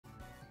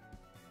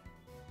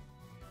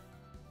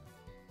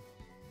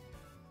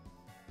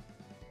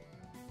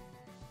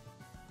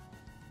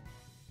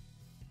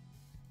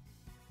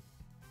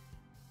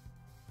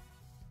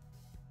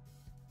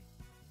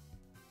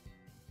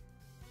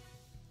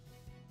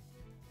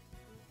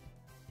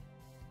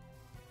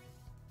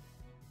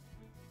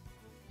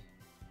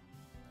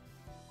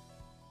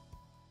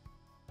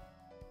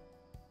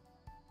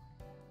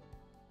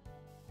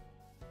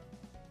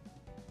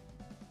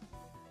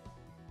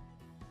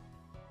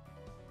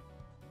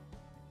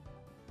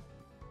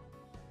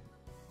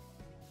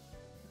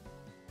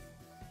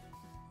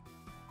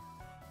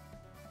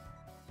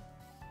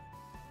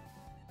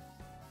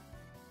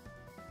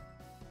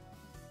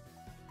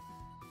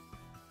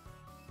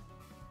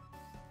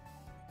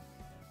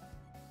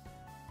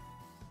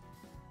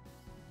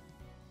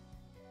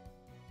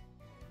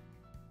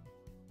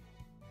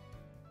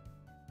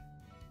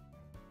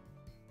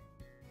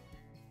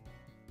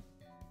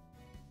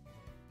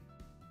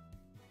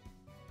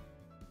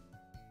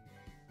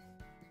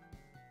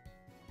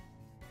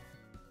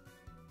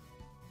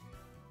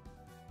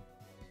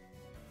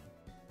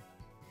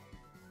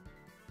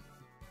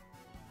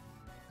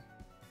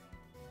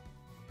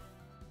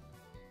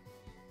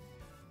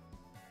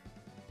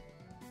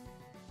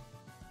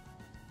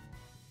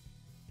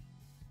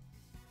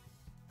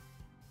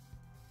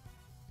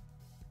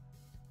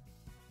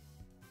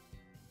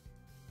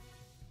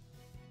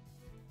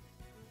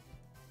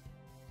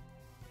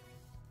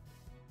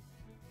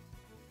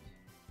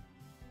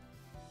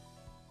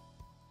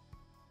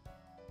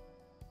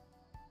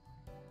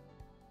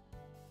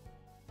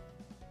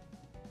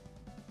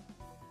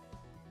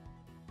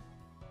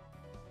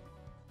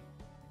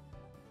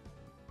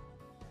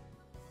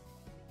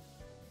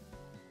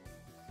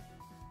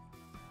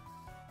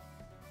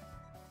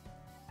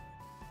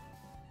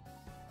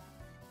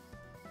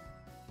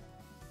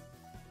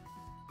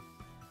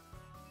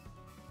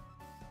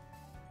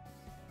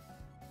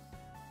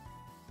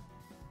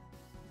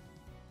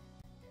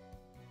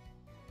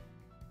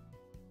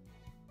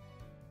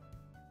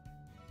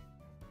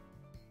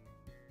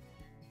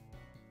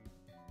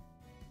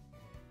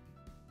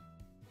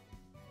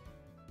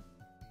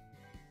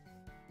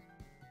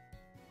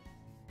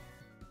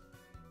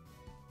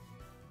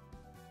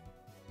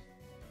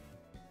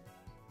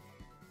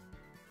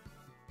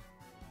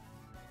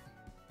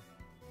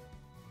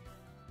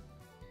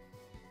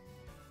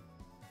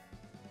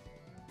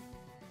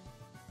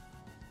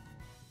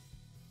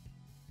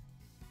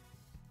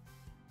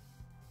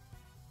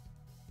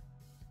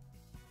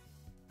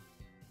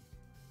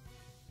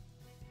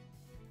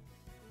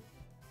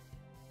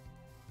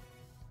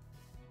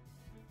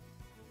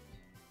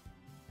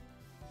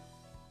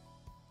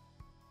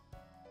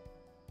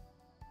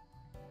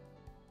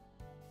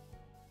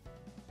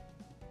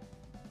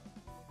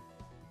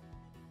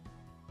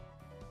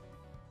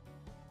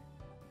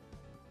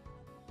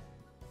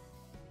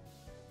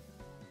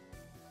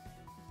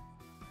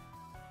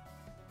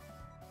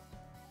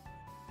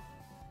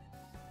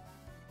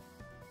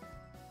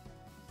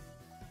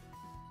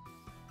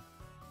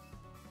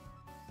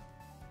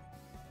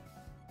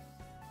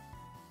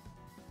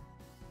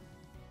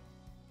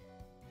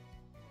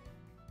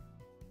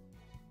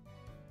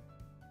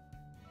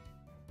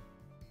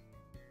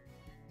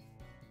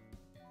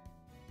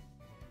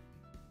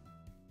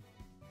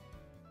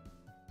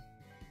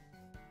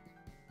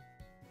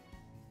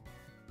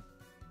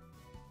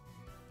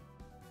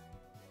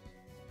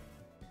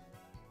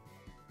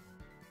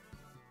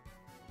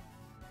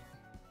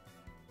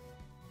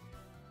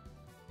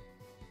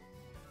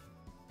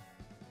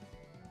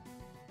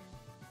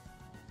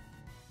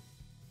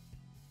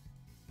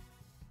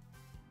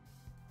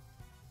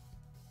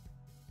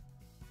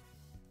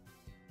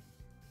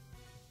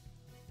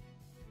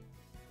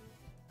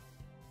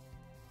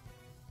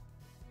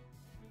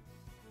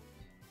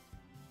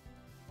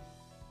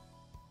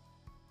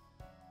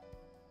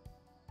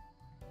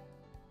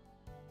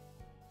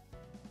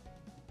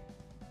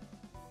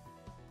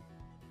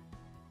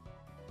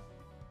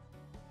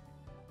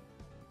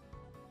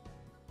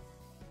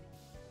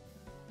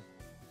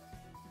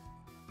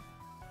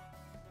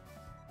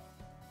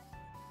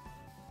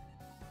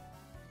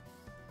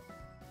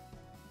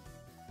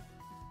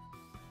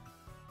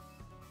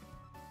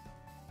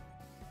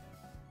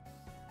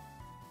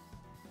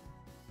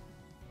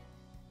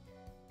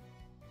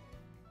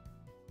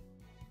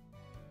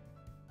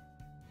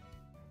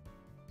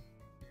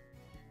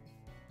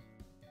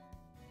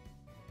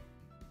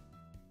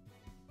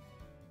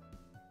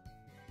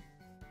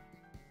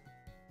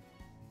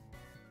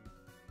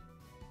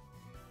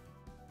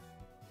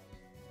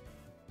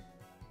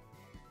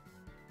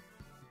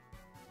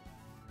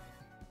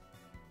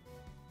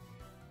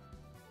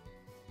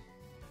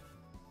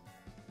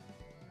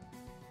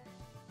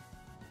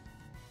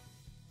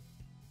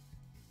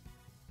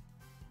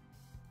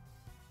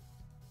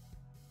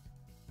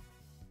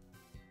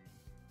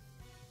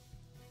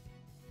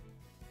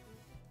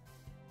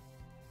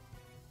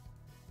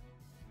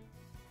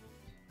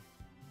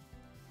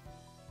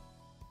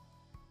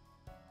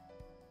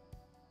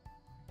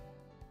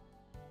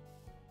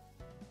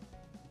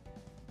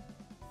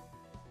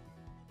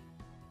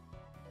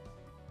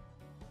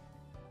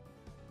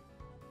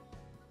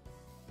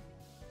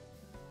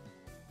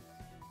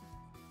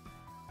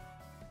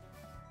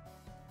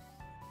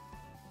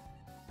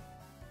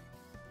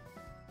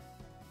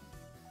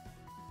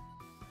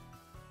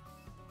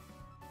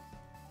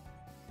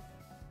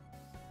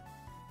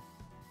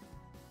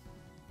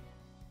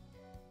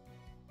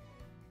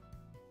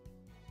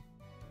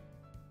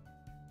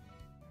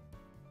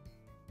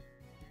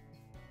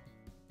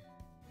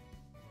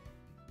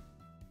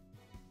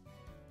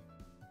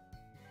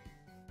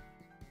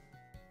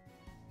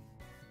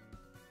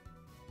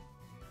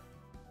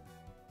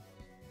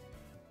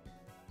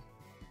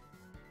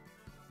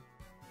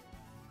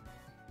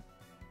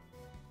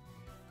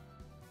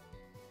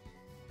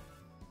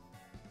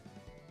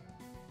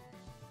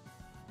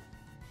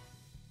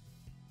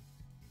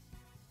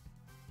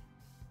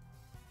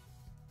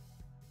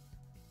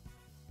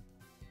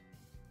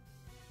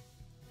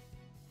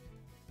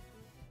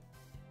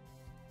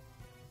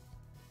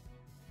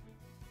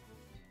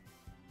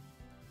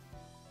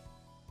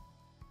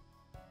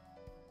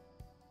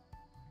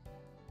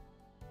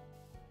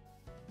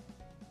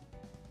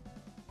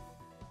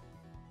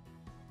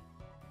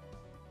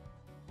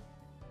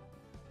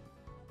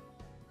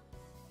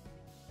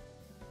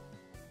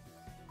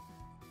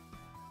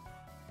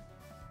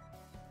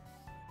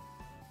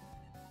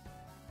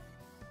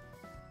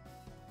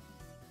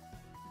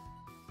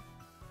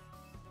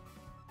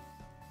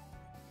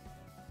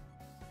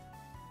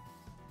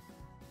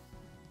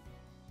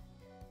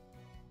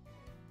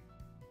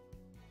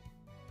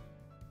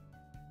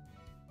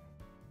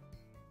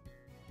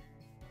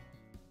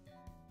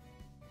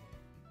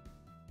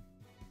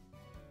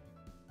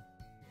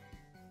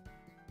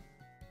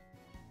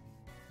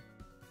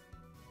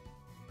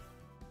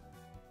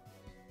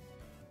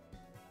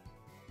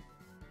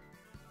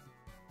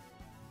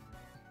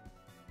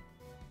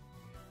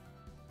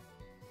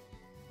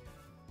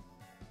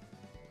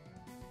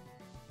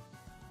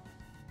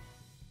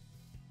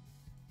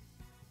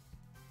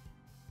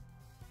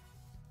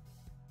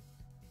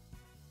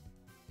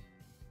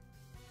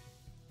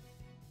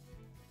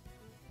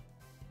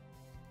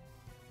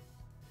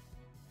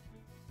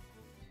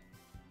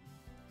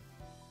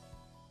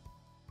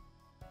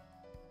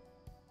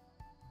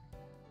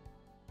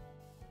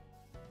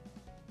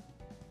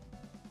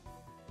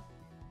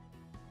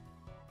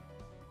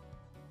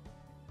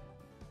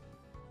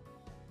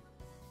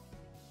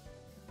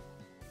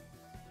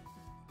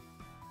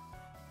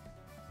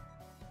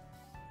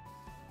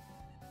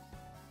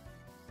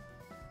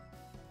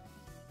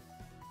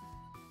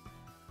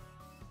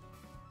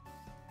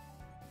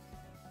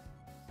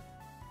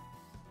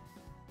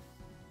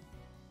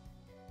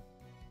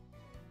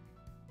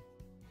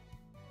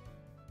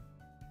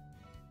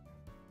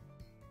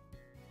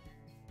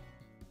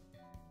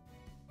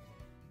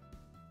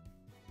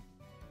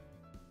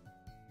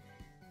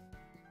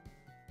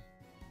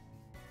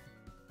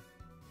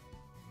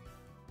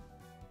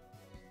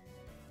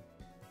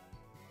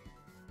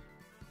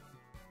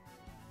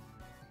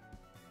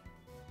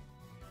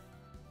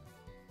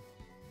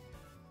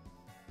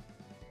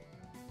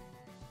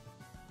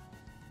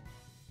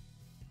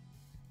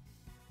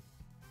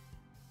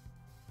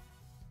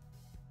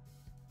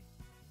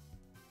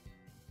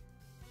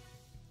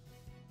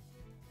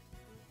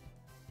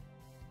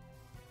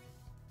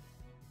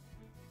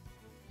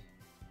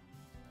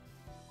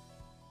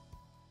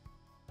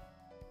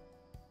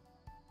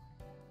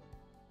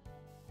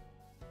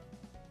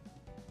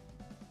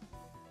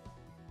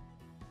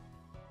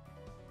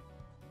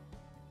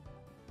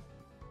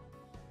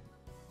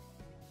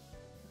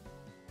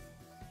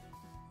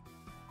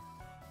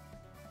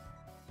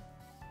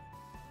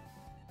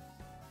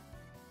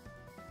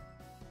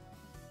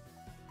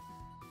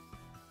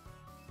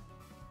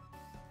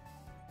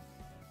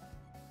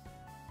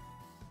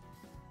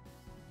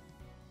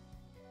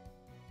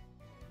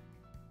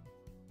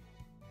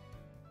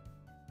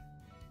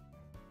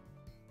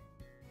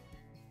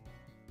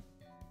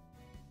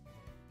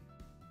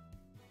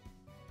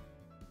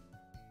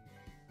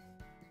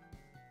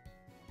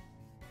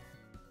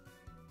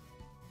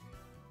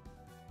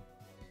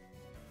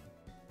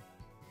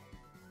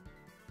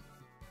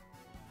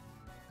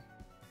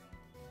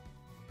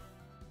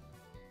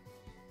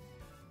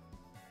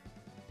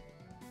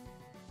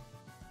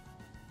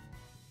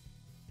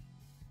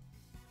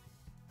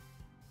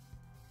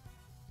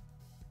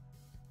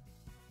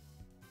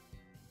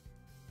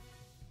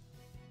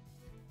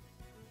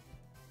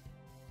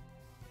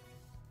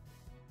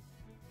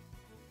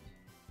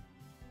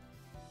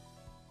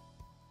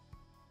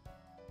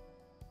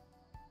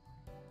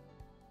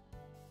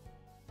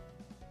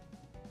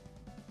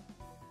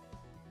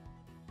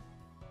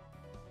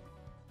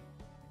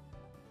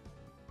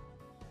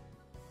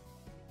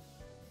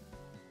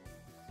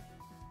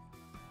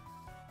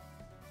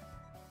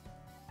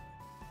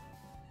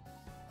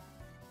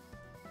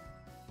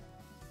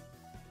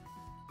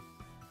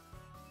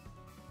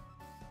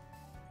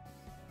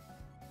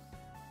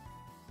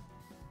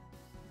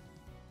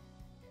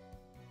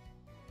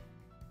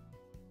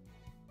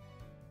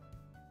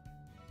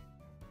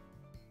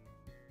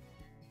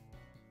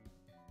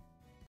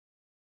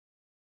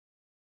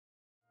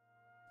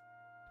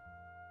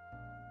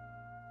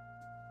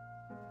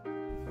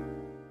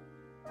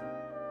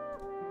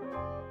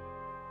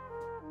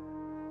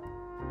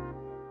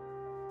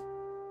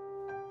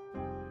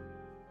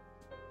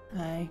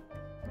Hi.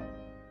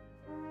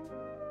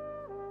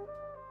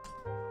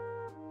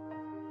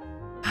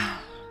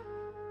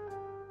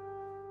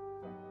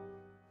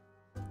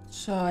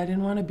 So I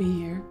didn't want to be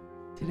here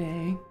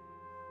today.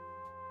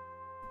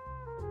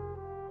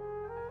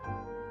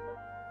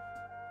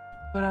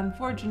 But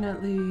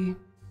unfortunately,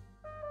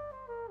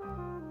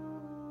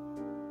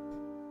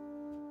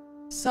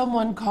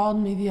 someone called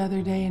me the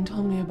other day and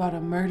told me about a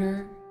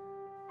murder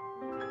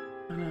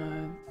on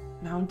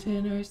a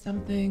mountain or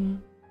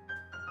something.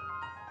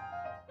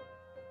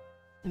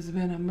 There's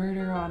been a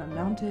murder on a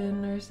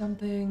mountain or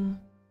something.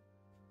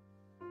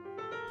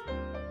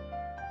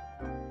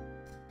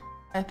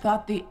 I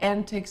thought the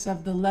antics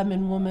of the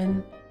lemon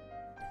woman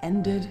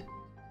ended,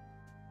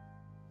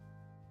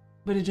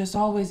 but it just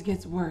always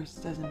gets worse,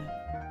 doesn't it?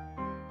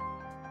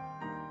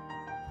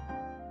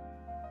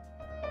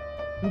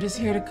 I'm just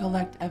here to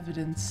collect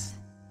evidence.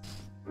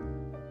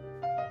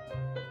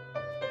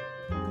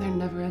 They're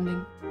never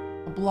ending.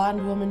 A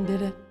blonde woman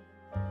did it.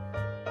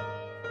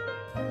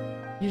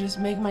 You just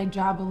make my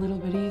job a little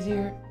bit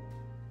easier.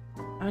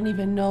 I don't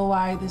even know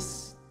why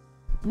this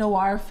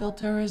noir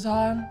filter is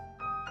on.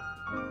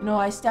 You know,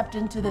 I stepped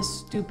into this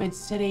stupid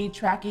city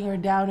tracking her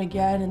down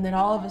again, and then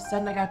all of a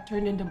sudden I got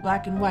turned into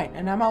black and white,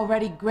 and I'm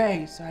already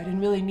gray, so I didn't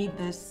really need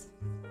this.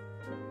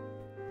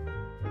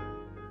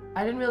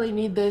 I didn't really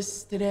need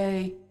this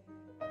today.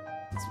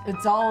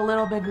 It's all a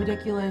little bit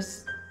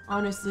ridiculous,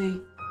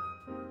 honestly.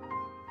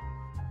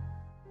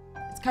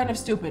 It's kind of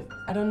stupid.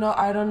 I don't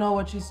know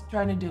what she's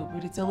trying to do,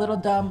 but it's a little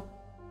dumb.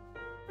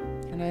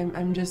 And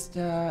I'm just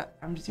here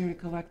to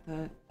collect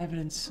the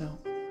evidence, so.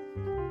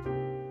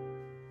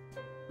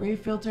 Gray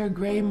filter,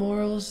 gray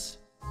morals.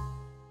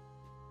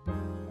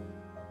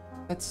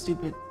 That's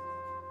stupid.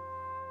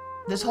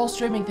 This whole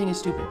streaming thing is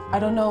stupid. I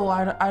don't know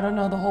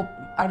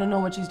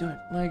what she's doing.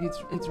 Like,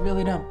 it's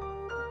really dumb.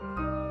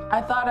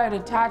 I thought I'd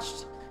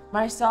attached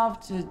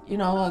myself to, you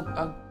know,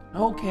 an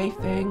okay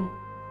thing.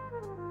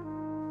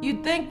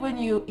 You'd think when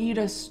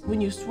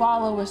you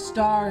swallow a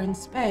star in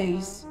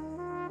space,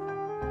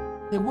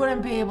 they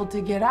wouldn't be able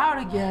to get out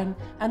again,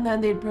 and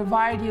then they'd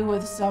provide you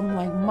with some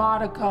like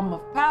modicum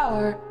of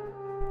power.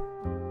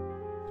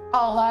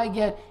 All I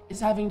get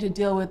is having to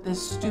deal with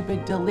this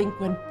stupid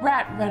delinquent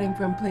brat running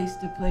from place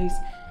to place,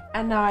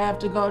 and now I have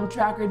to go and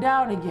track her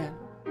down again.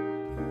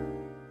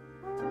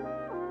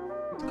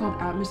 It's called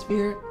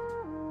atmosphere.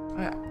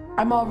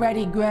 I'm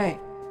already gray.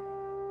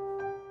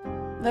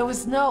 There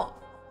was no...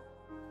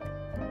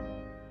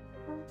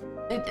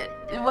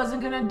 It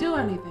wasn't gonna do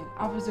anything.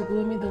 Officer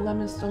Gloomy, the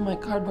lemon stole my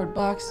cardboard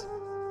box.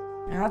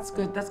 Yeah, that's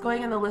good. That's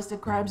going in the list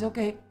of crimes,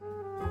 okay.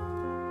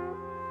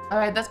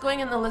 Alright, that's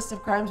going in the list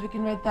of crimes. We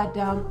can write that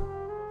down.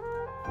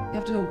 You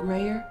have to go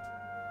grayer.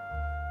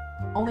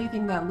 Only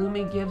thing that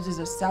Lumi gives is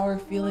a sour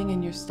feeling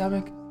in your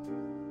stomach.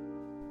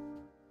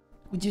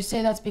 Would you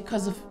say that's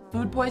because of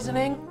food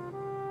poisoning?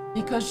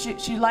 Because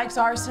she likes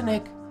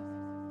arsenic.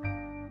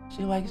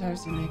 She likes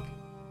arsenic.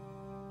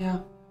 Yeah.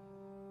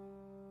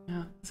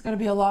 Yeah, it's gonna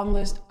be a long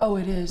list. Oh,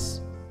 it is.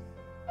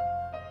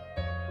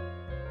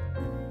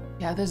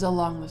 Yeah, there's a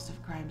long list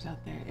of crimes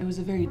out there. It was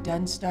a very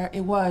dense star.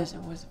 It was a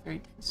very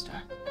dense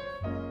star.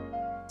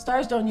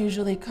 Stars don't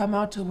usually come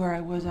out to where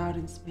I was out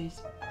in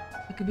space.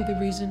 That could be the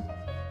reason.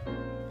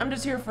 I'm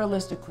just here for a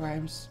list of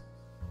crimes.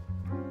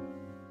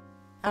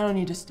 I don't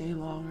need to stay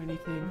long or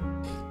anything.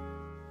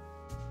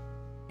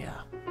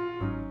 Yeah.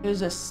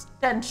 There's a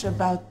stench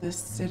about this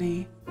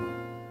city.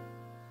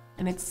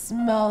 And it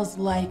smells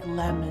like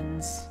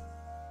lemons.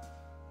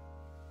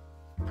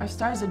 Are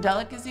stars a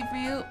delicacy for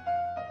you?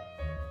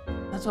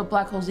 That's what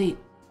black holes eat.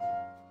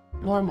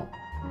 Normal.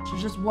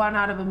 She's just one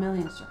out of a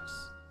million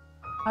stars.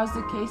 How's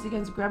the case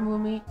against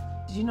Lumi?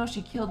 Did you know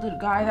she killed a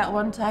guy that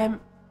one time?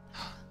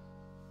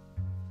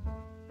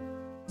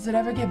 Does it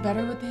ever get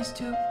better with these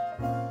two?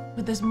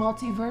 With this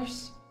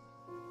multiverse?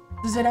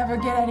 Does it ever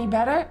get any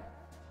better?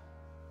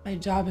 My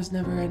job is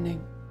never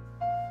ending.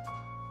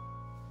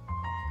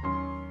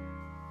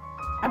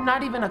 I'm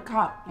not even a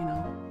cop, you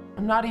know?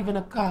 I'm not even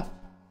a cop.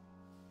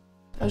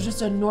 I was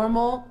just a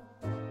normal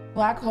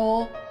black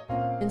hole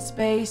in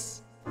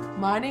space,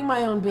 minding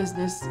my own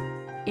business,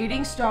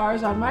 eating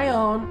stars on my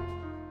own,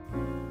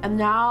 and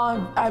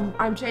now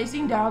I'm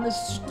chasing down this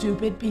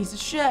stupid piece of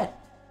shit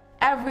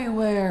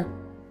everywhere.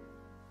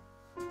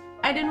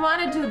 I didn't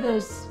want to do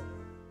this.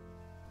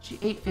 She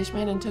ate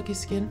Fishman and took his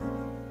skin.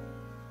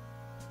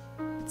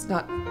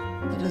 That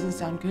doesn't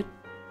sound good.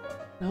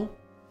 No?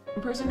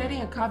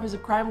 Impersonating a cop is a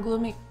crime,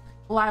 Gloomy.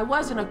 Well, I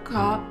wasn't a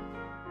cop,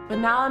 but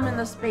now I'm in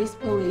the space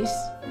police.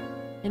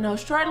 You know,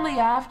 shortly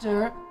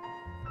after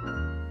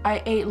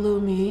I ate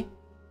Lumi,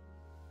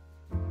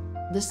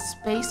 the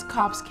space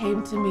cops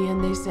came to me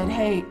and they said,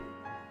 hey,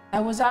 I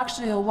was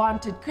actually a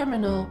wanted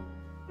criminal.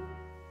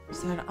 I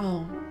said,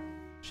 oh,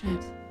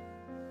 shit.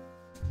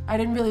 I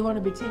didn't really want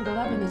to be tangled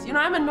up in this. You know,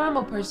 I'm a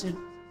normal person.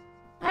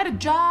 I had a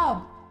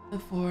job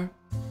before.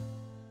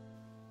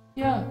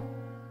 Yeah,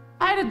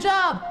 I had a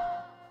job.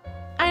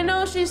 I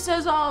know she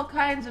says all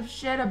kinds of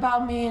shit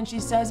about me and she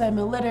says I'm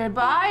illiterate,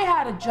 but I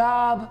had a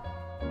job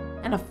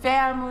and a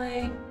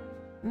family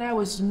and I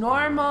was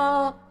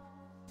normal.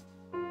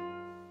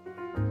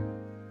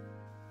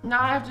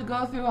 Now I have to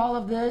go through all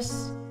of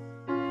this.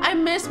 I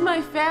miss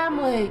my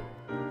family.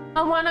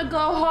 I want to go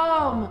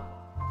home.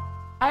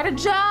 I had a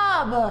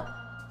job.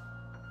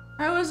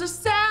 I was a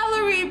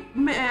salary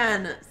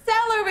man,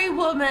 salary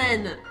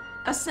woman,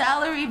 a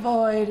salary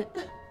void.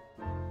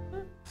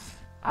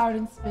 Out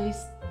in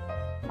space.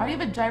 Why do you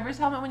have a driver's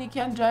helmet when you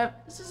can't drive?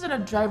 This isn't a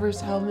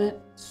driver's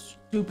helmet.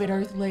 Stupid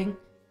earthling.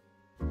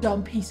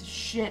 Dumb piece of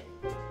shit.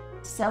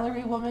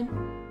 Celery woman.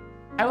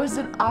 I was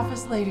an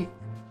office lady.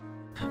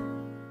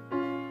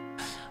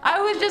 I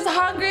was just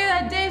hungry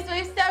that day, so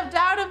I stepped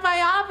out of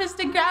my office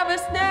to grab a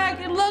snack,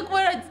 and look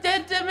what it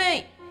did to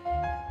me.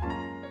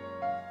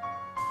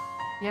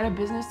 You had a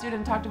business student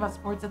and talked about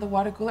sports at the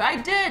water cooler. I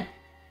did!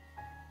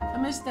 I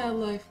miss that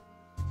life.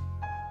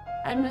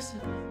 I miss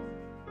it.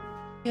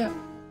 Yeah.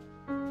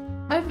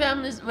 My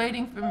family's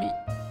waiting for me.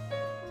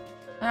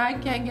 And I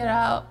can't get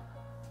out.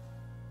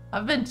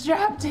 I've been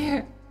trapped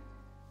here.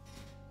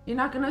 You're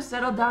not gonna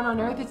settle down on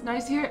Earth? It's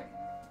nice here?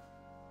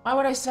 Why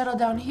would I settle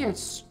down here?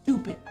 It's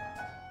stupid.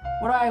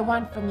 What do I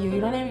want from you?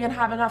 You don't even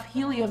have enough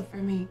helium for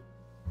me.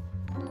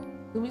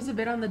 Lumi's a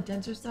bit on the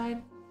denser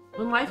side.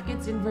 When life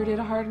gets inverted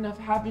hard enough,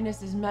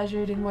 happiness is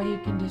measured in what you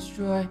can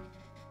destroy.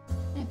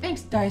 Hey,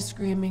 thanks, Die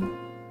Screaming.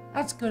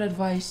 That's good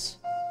advice.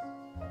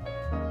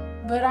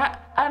 But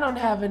I don't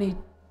have any.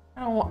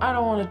 I don't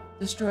want to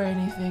destroy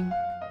anything.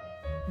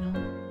 You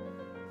know.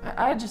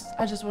 I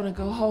just want to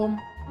go home.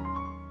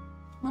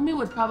 Lumi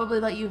would probably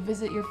let you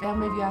visit your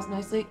family if you ask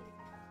nicely.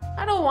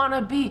 I don't want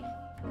to be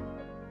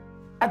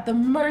at the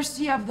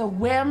mercy of the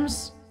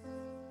whims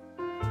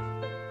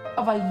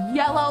of a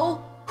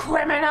yellow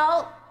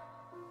criminal.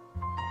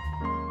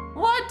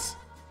 What?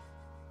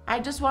 I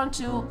just want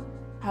to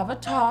have a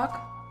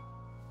talk.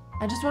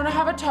 I just want to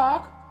have a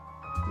talk.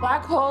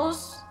 Black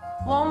holes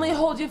will only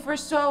hold you for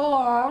so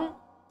long.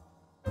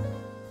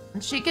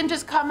 And she can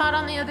just come out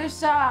on the other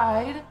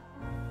side.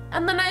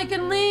 And then I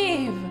can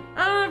leave.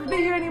 I don't have to be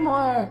here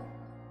anymore.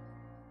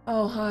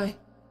 Oh, hi.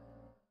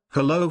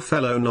 Hello,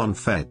 fellow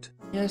non-fed.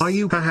 Yes. Are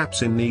you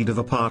perhaps in need of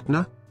a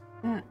partner?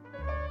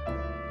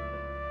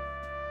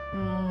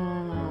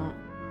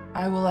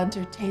 I will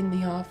entertain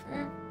the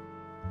offer.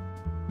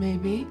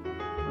 Maybe.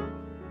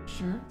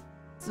 Sure.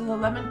 So the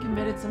lemon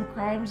committed some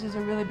crimes is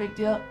a really big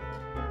deal.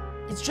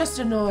 It's just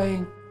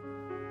annoying.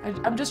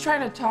 I'm just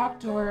trying to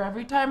talk to her.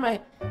 Every time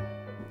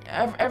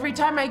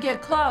I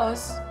get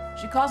close,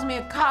 she calls me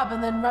a cop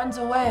and then runs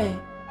away.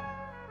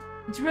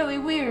 It's really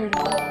weird.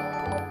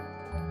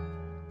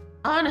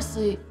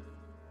 Honestly,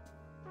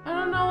 I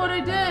don't know what I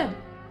did.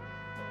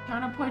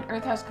 Counterpoint,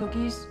 Earth has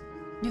cookies.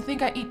 You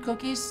think I eat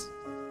cookies?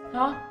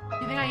 Huh?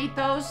 You think I eat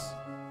those?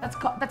 That's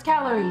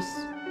calories.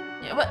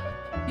 Yeah, but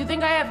you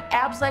think I have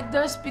abs like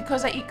this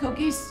because I eat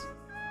cookies?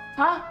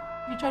 Huh?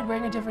 You tried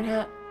wearing a different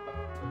hat?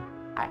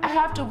 I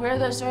have to wear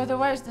this, or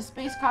otherwise the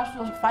space cops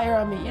will fire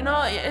on me. You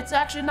know, it's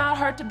actually not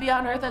hard to be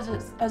on Earth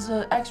as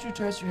an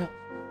extraterrestrial.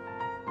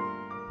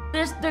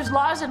 There's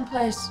laws in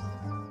place.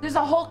 There's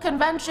a whole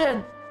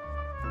convention.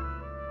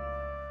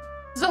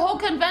 There's a whole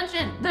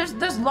convention.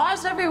 There's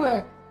laws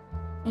everywhere.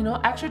 You know,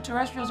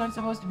 extraterrestrials aren't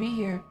supposed to be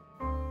here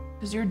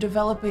because you're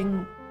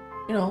developing,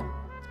 you know,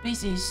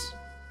 species.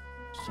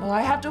 So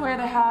I have to wear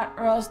the hat,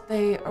 or else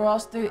they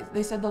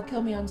said they'll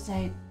kill me on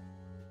sight.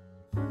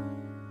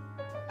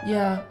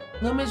 Yeah,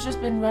 Lumi's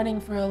just been running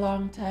for a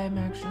long time,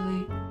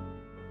 actually.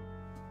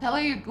 Tell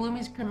her you're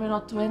Glumi's criminal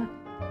twin.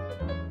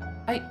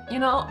 You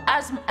know,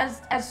 as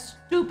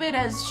stupid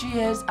as she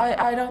is,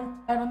 I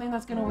don't think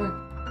that's gonna work.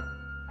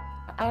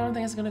 I don't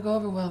think it's gonna go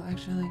over well,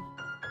 actually.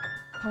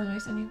 How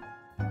nice on you.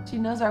 She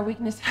knows our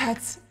weakness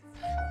hats.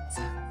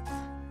 So,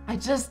 I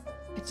just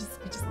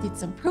need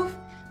some proof.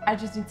 I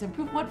just need some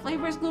proof. What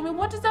flavor is Gloomy?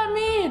 What does that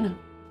mean?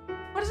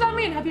 What does that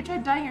mean? Have you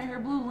tried dyeing your hair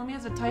blue? Lumi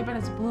has a type and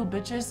it's blue,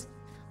 bitches.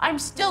 I'm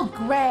still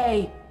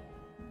gray.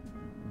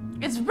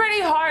 It's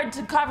pretty hard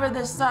to cover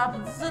this up.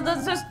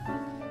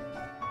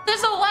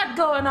 There's a lot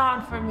going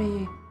on for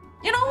me.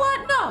 You know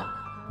what? No.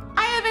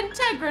 I have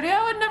integrity.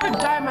 I would never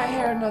dye my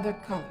hair another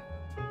color.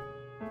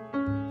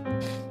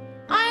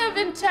 I have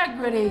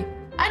integrity.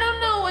 I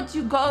don't know what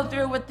you go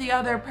through with the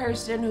other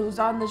person who's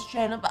on this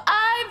channel, but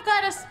I've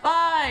got a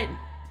spine.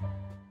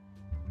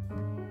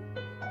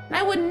 And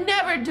I would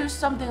never do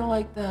something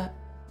like that.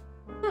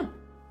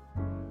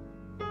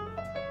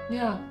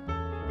 Yeah.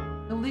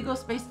 Illegal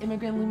space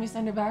immigrant Lumi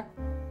send her back.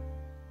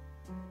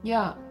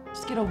 Yeah,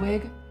 just get a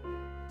wig.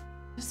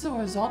 This is a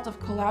result of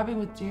collabing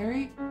with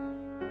Jerry?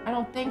 I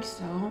don't think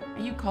so. Are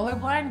you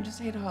colorblind or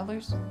just hate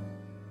colors?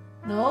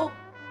 No?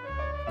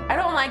 I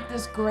don't like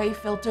this gray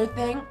filter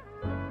thing.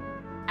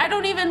 I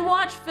don't even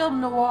watch film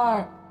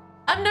noir.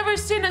 I've never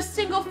seen a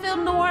single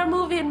film noir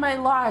movie in my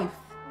life.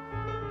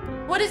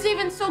 What is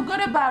even so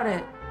good about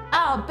it?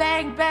 Oh,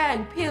 bang,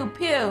 bang, pew,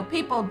 pew,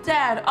 people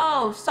dead.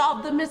 Oh,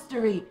 solve the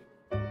mystery.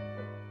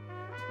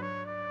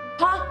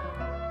 Huh?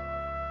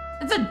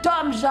 It's a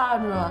dumb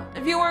genre.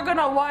 If you were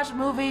gonna watch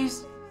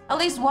movies, at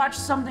least watch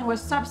something with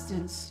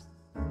substance.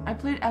 I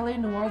played LA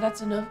Noire,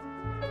 that's enough.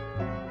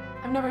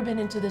 I've never been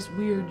into this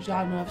weird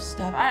genre of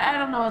stuff. I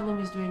don't know what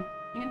Lumi's doing.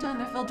 You can turn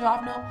the filter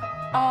off now.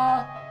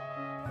 I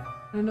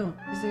don't know.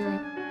 Is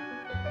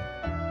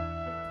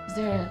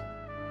there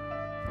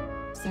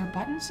a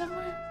button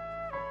somewhere?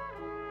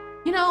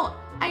 You know,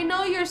 I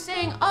know you're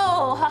saying,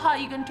 oh, haha,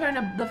 you can turn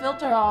the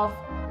filter off.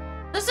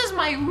 This is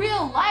my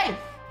real life.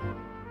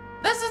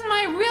 This is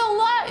my real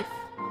life.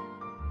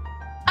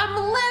 I'm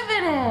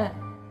living it.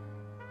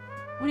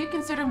 What do you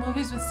consider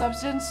movies with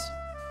substance?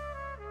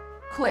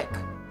 Click.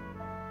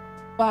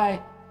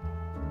 By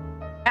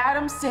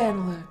Adam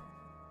Sandler.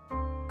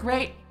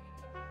 Great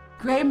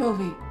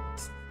movie.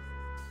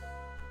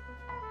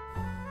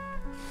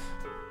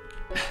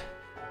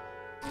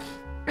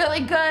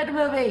 Really good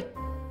movie.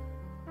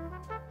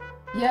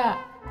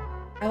 Yeah,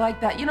 I like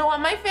that. You know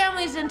what? My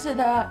family's into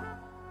that.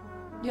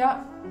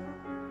 Yeah.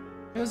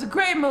 It was a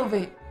great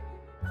movie.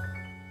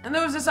 And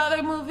there was this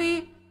other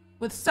movie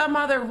with some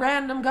other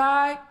random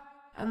guy,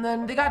 and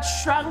then they got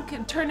shrunk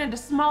and turned into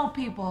small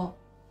people.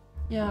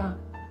 Yeah.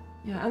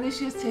 Yeah, at least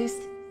she has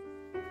taste.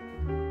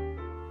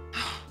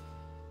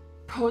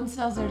 Cone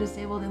cells are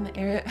disabled in the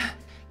area.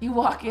 You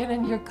walk in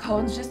and your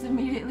cone's just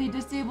immediately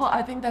disabled.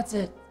 I think that's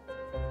it.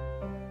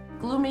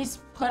 Glumi's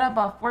put up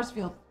a force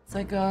field. It's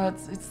like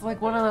it's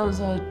like one of those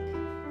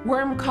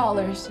worm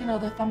collars, you know,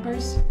 the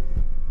thumpers.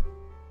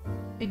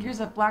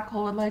 Figures a black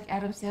hole would like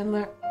Adam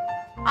Sandler.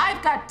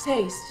 I've got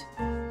taste.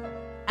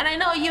 And I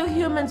know you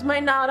humans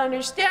might not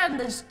understand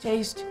this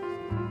taste,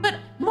 but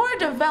more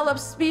developed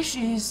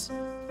species,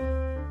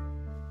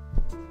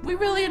 we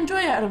really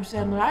enjoy Adam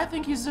Sandler. I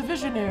think he's a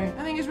visionary.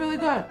 I think he's really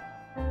good.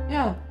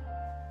 Yeah.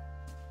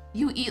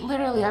 You eat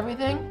literally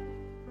everything?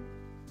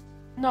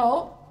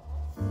 No.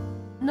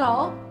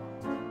 No.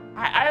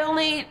 I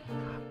only eat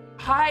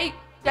high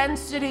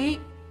density,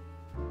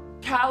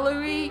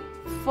 calorie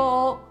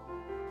full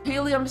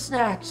helium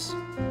snacks.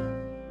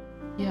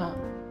 Yeah.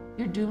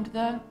 You're doomed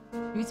then?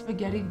 You eat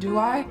spaghetti? Do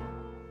I?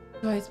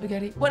 Do I eat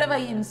spaghetti? What have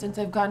I eaten since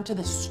I've gone to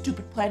this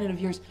stupid planet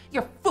of yours?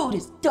 Your food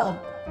is dumb.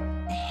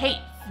 I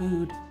hate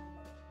food.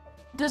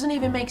 It doesn't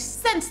even make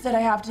sense that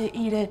I have to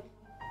eat it.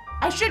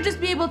 I should just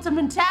be able to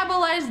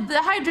metabolize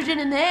the hydrogen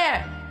in the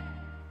air.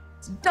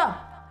 It's dumb.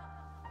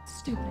 It's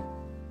stupid.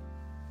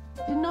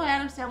 Didn't know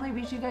Adam Sandler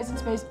reached you guys in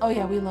space? Oh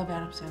yeah, we love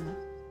Adam Sandler.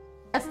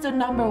 That's the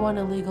 #1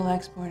 illegal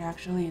export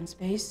actually in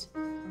space.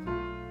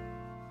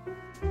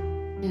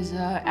 Is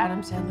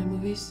Adam Sandler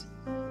movies.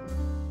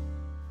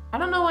 I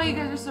don't know why you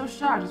guys are so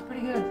shocked. It's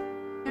pretty good.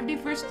 50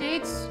 First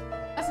Dates?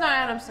 That's not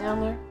Adam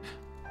Sandler.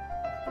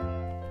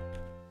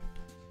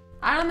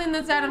 I don't think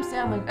that's Adam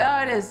Sandler.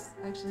 Oh, it is.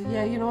 Actually,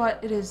 yeah, you know what?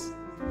 It is.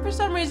 For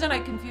some reason, I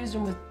confused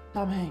him with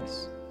Tom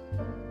Hanks.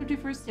 50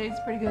 First Dates,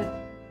 pretty good.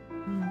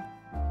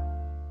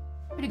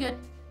 Pretty good.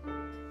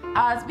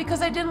 It's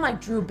because I didn't like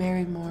Drew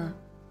Barrymore.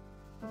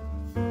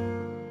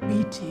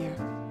 B tier.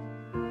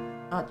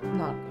 Not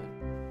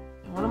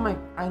good.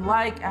 I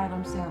like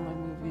Adam Sandler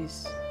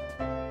movies.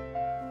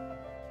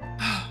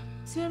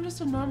 See, I'm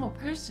just a normal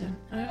person,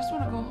 and I just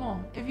want to go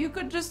home. If you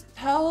could just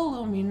tell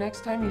Lumi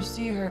next time you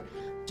see her,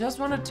 just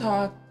want to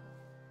talk.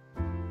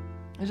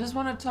 I just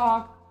want to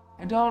talk.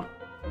 I don't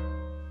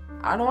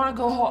want to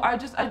go home. I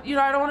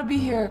don't want to be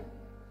here.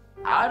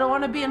 I don't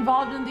want to be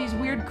involved in these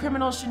weird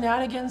criminal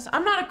shenanigans.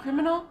 I'm not a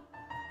criminal.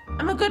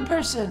 I'm a good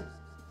person.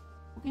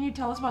 What can you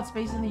tell us about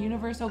space and the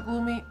universe, oh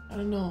Gloomy? I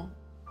don't know.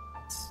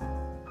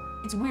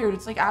 It's weird.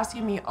 It's like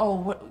asking me, oh,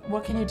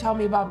 what can you tell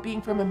me about being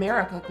from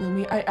America,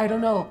 Gloomy? I don't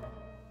know.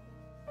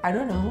 I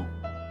don't know.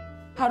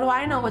 How do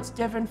I know what's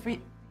different for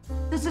you?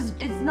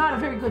 It's not a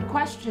very good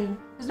question.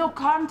 There's no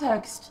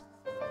context.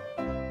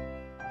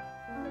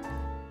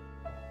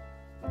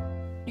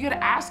 You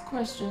gotta ask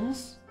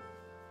questions.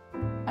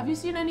 Have you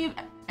seen any of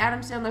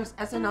Adam Sandler's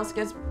SNL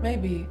skits?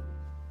 Maybe.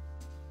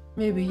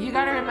 Maybe. You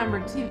gotta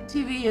remember,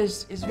 TV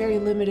is very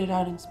limited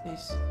out in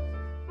space.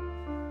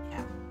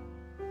 Yeah.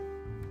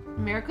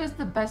 America is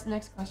the best.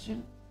 Next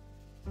question.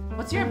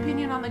 What's your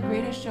opinion on the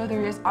greatest show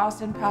there is,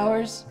 Austin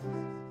Powers?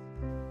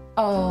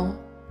 Oh.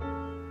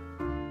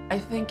 I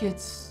think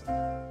it's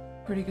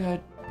pretty good.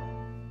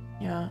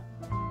 Yeah.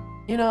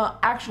 You know,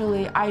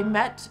 actually, I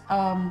met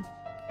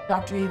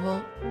Dr.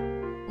 Evil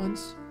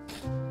once.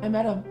 I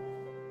met him.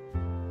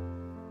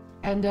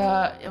 And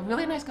a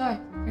really nice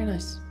guy. Very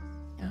nice.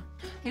 Yeah.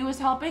 He was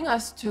helping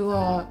us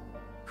to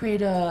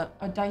create a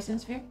Dyson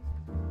sphere.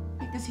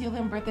 Take this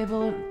helium birthday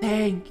balloon.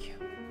 Thank you.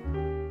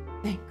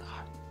 Thank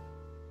God.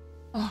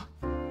 Oh.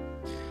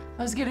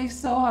 I was getting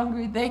so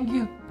hungry. Thank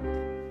you.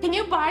 Can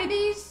you buy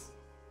these?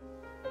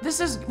 This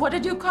is, what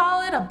did you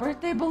call it? A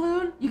birthday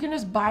balloon? You can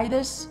just buy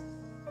this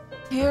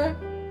here.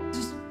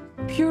 Just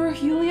pure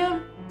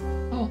helium.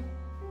 Oh,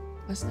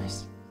 that's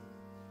nice.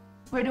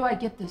 Where do I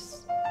get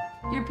this?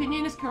 Your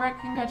opinion is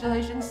correct.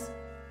 Congratulations.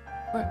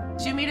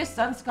 Did you meet his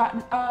son, Scott?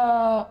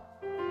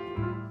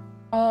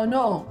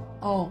 No.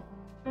 Oh,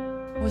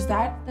 was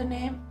that the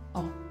name?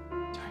 Oh,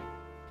 sorry.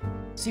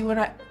 See, when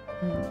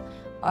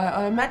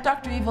I met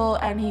Dr. Evil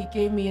and he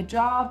gave me a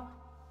job.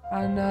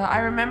 And I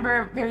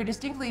remember very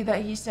distinctly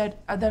that he said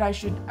that I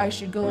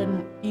should go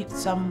and eat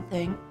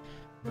something.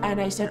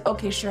 And I said,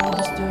 okay, sure, I'll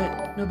just do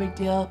it. No big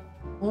deal.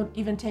 Won't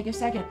even take a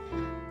second.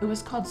 It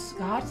was called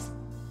Scott.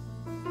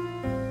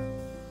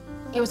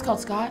 It was called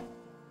Scott?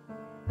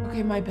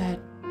 Okay, my bad.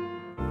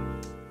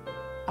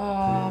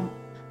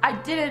 I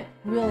didn't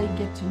really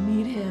get to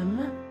meet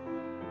him.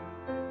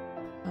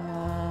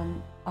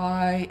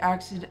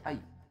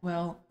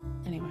 Well,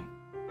 anyway.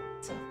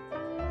 So,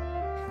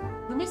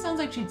 Lumi sounds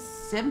like she'd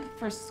simp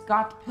for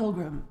Scott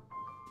Pilgrim.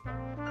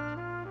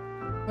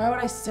 Why would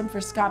I simp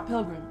for Scott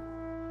Pilgrim?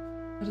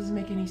 That doesn't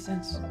make any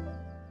sense.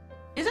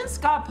 Isn't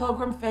Scott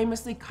Pilgrim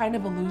famously kind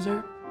of a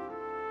loser?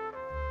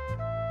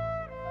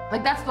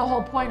 Like, that's the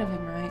whole point of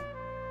him, right?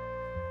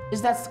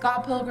 Is that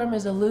Scott Pilgrim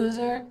is a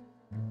loser,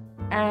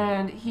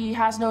 and he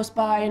has no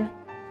spine,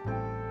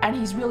 and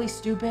he's really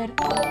stupid.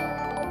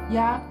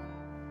 Yeah?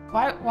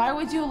 Why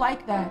would you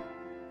like that?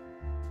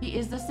 He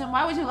is the sim.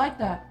 Why would you like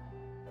that?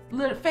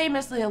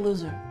 Famously a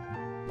loser.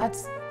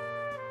 That's...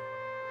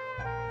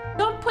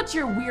 Don't put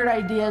your weird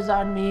ideas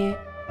on me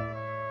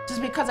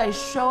just because I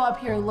show up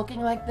here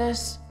looking like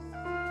this.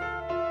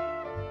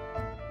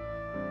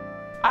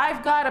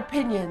 I've got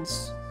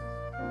opinions,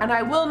 and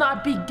I will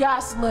not be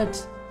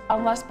gaslit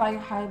unless by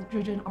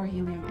hydrogen or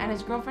helium. And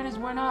his girlfriend is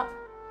worn up.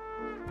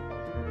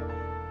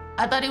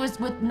 I thought he was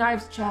with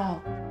Knives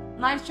Chow.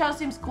 Knives Chow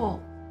seems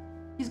cool.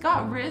 He's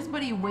got Riz,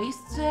 but he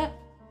wastes it.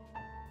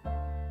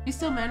 He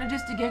still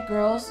manages to get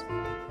girls.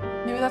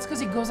 Maybe that's because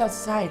he goes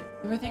outside.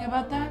 You ever think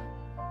about that?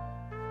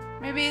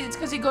 Maybe it's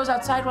because he goes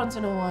outside once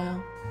in a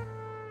while.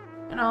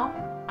 You know,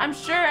 I'm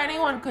sure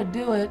anyone could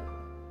do it.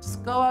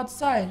 Just go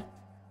outside.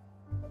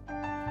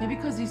 Maybe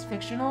because he's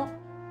fictional.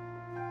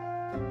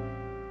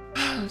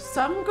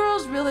 Some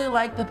girls really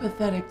like the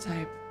pathetic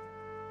type.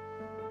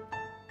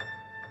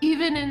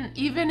 Even in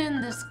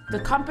the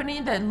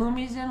company that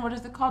Lumi's in, what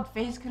is it called?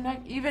 Phase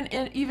Connect? Even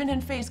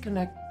in Phase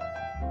Connect.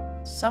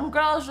 Some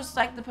girls just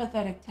like the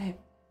pathetic type.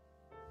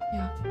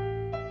 Yeah.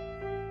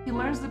 He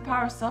learns the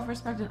power of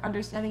self-respect and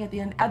understanding at the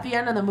end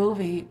of the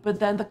movie, but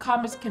then the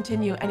comics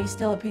continue and he's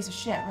still a piece of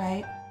shit,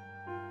 right?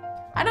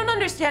 I don't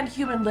understand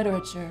human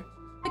literature.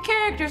 The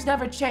characters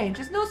never change.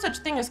 There's no such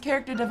thing as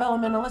character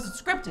development unless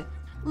it's scripted.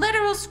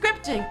 Literal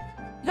scripting.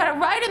 You gotta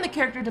write in the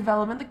character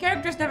development. The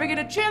characters never get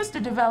a chance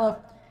to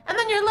develop. And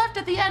then you're left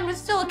at the end with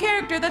still a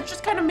character that's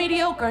just kind of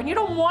mediocre, and you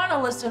don't want to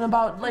listen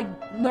about, like,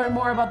 learn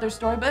more about their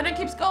story, but then it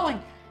keeps going.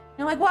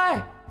 You're like,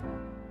 why?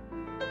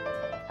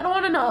 I don't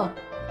want to know.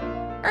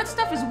 Earth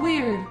stuff is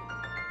weird.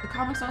 The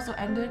comics also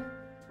ended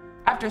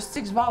after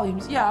 6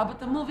 volumes. Yeah, but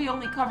the movie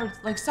only covered,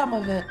 like, some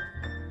of it.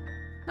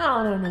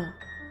 No.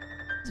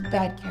 It's a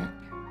bad character.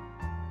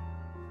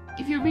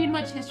 If you read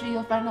much history,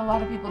 you'll find a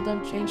lot of people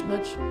don't change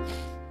much.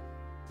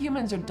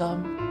 Humans are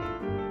dumb.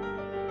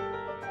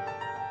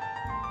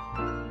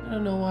 I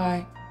don't know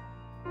why.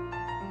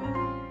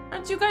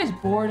 Aren't you guys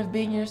bored of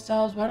being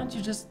yourselves? Why don't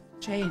you just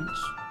change?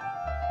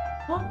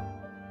 Huh?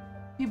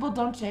 People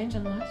don't change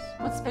unless...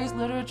 What's space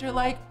literature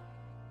like?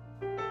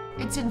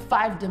 It's in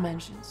 5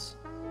 dimensions.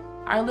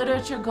 Our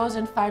literature goes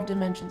in 5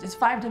 dimensions. It's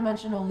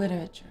 5-dimensional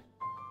literature.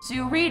 So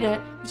you read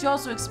it, but you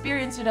also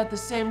experience it at the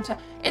same time.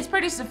 It's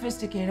pretty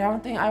sophisticated.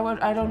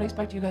 I don't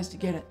expect you guys to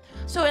get it.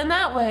 So in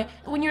that way,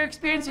 when you're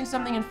experiencing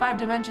something in 5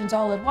 dimensions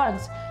all at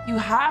once, you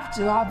have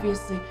to,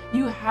 obviously,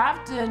 you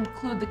have to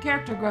include the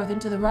character growth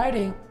into the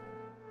writing.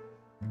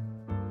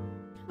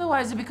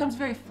 Otherwise, it becomes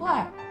very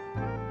flat.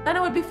 Then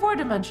it would be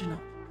 4-dimensional.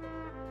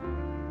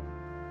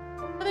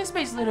 I think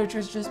space literature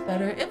is just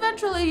better.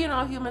 Eventually, you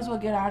know, humans will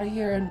get out of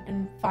here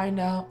and find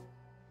out.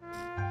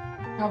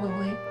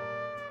 Probably.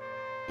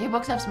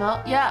 E-books have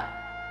smell? Yeah.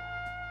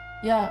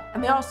 Yeah,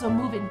 and they also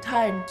move in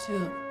time,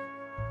 too.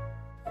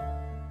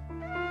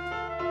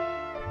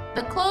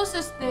 The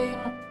closest thing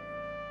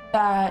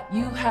that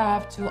you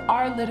have to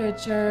our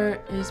literature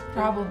is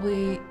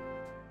probably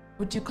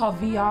what you call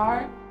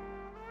VR.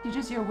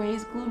 Teaches your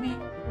ways, Gloomy.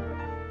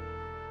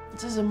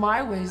 This isn't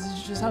my ways,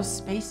 it's just how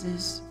space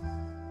is.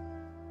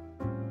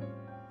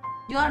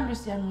 You'll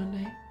understand one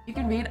day. You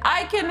can read.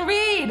 I can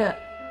read!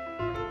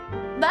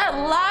 That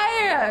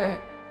liar!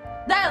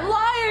 That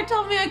liar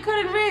told me I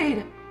couldn't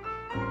read!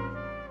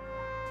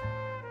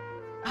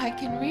 I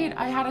can read.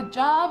 I had a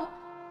job.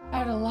 I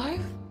had a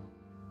life.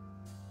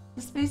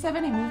 Does space have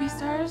any movie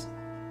stars?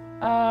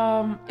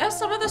 Yeah,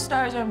 some of the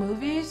stars are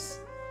movies.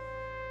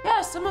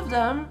 Yeah, some of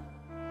them.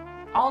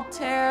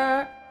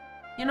 Altair.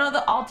 You know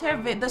the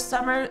Altair, the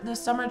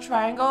summer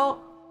triangle?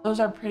 Those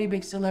are pretty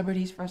big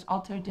celebrities for us.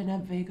 Altair,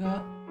 Deneb,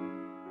 Vega.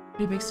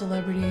 Pretty big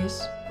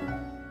celebrities.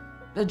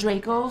 The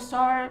Draco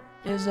star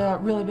is a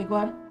really big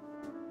one.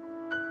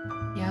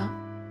 Yeah.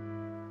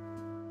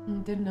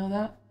 Didn't know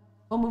that.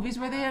 What movies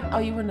were they in? Oh,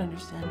 you wouldn't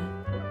understand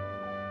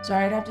it.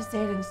 Sorry, I'd have to say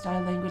it in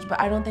star language,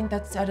 but I don't think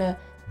that's at a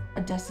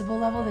decibel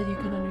level that you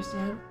can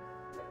understand.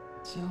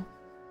 So,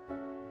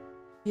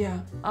 yeah.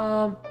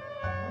 I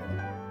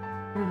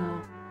don't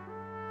know.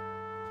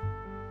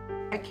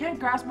 I can't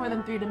grasp more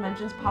than 3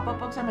 dimensions. Pop-up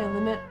books are my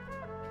limit.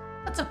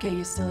 That's okay,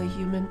 you silly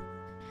human.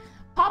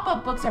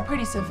 Pop-up books are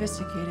pretty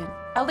sophisticated.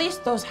 At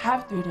least those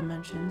have 3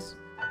 dimensions.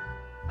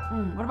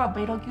 What about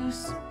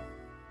Betelgeuse?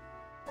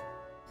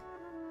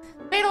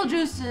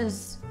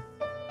 Beetlejuice's.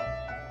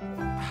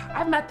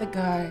 I met the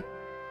guy.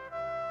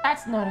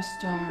 That's not a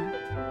star.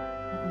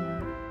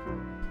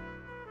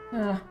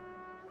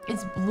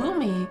 It's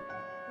Bloomy.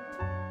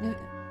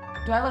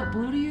 Do I look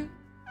blue to you?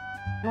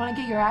 You want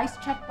to get your eyes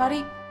checked,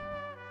 buddy?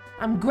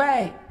 I'm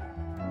gray.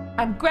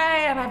 I'm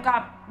gray, and I've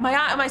got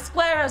my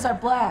scleras are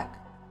black.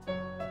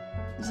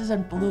 This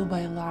isn't blue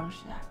by a long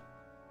shot.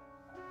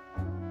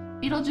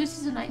 Beetlejuice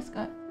is a nice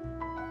guy.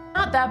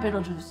 Not that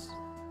Beetlejuice.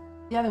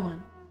 The other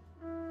one.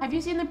 Have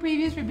you seen the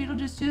previews for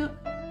Beetlejuice 2?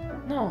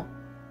 No.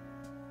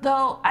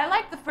 Though, I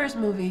like the first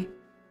movie.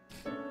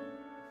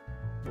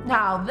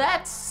 Now,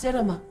 that's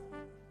cinema.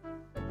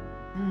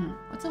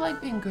 What's it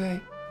like being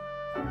gray?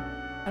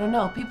 I don't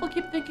know. People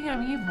keep thinking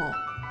I'm evil.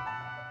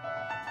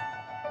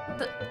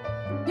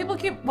 People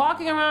keep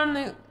walking around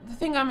the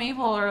think I'm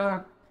evil,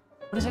 or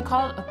what is it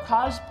called? A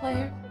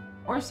cosplayer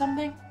or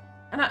something?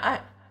 And I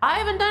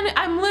haven't done it.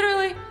 I'm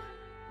literally...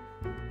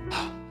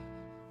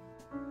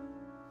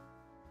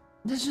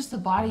 This is just the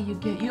body you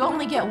get. You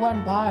only get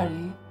one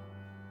body.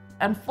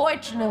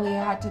 Unfortunately,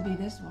 it had to be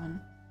this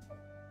one.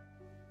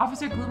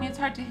 Officer Gloomy, it's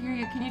hard to hear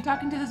you. Can you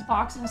talk into this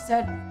box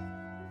instead?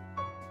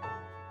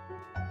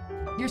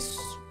 Your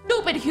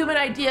stupid human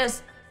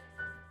ideas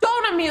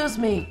don't amuse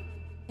me.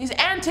 These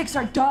antics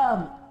are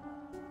dumb.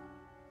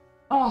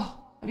 Oh,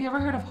 have you ever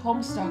heard of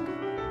Homestuck?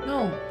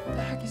 No, what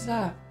the heck is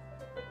that?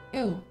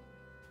 Ew.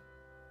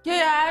 Yeah,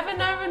 I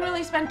haven't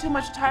really spent too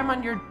much time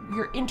on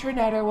your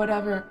internet or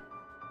whatever.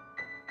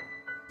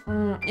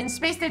 In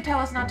space, they tell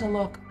us not to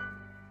look.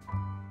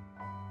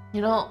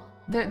 You know,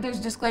 there's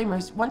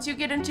disclaimers. Once you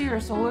get into your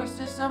solar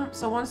system,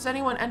 so once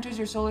anyone enters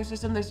your solar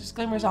system, there's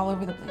disclaimers all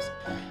over the place.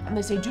 And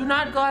they say, do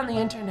not go on the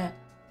internet.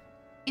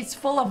 It's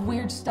full of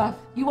weird stuff.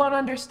 You won't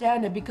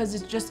understand it because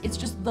it's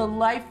just the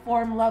life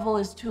form level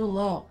is too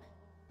low.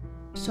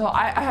 So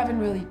I haven't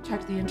really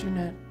checked the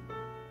internet.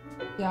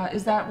 Yeah,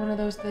 is that one of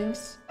those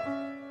things?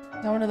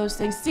 Is that one of those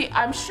things? See,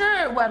 I'm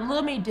sure what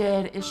Lumi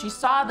did is she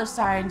saw the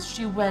signs,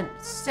 she went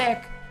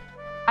sick.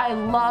 I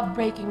love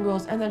breaking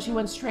rules, and then she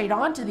went straight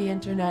onto the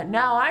internet.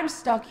 Now I'm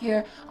stuck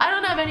here. I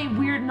don't have any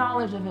weird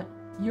knowledge of it.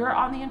 You're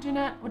on the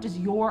internet? What does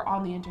you're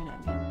on the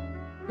internet mean?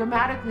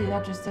 Grammatically,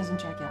 that just doesn't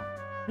check out.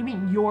 What do you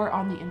mean you're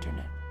on the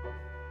internet?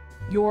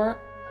 You're...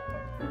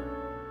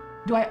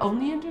 Do I own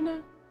the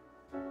internet?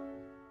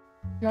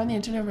 You're on the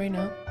internet right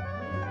now?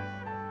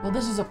 Well,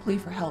 this is a plea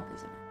for help,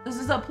 isn't it? This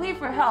is a plea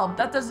for help.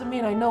 That doesn't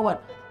mean I know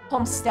what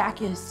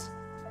Homestuck is.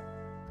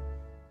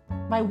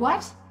 My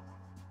what?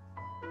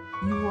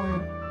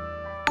 Your...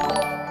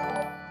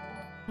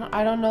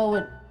 I don't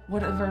know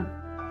whatever...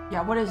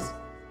 Yeah, what is...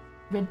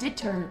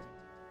 Redditor?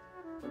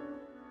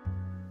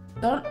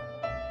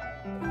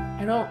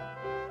 I don't...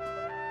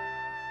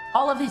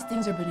 All of these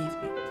things are beneath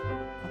me,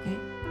 okay?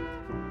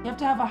 You have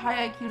to have a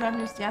high IQ to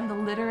understand the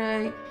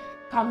literary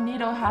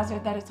cognito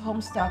hazard that is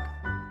Homestuck.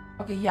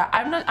 Okay, yeah,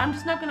 I'm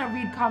just not gonna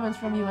read comments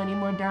from you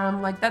anymore,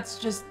 Darren. Like, that's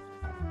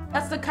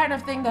the kind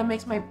of thing that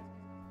makes me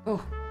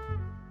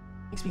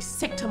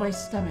sick to my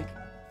stomach.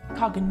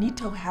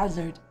 Cognito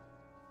hazard.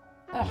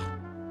 Ugh.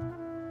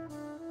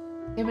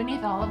 They're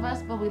beneath all of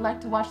us, but we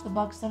like to watch the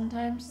bugs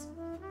sometimes.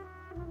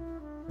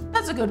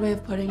 That's a good way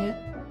of putting it.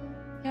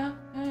 Yeah.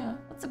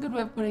 That's a good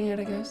way of putting it,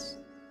 I guess.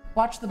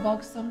 Watch the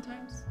bugs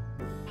sometimes.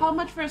 How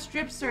much for a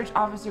strip search,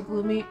 Officer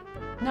Gloomy?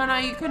 No,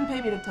 you couldn't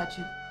pay me to touch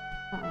you.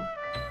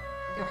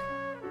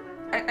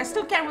 I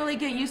still can't really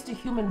get used to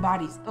human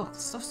bodies. Oh,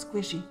 it's so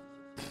squishy.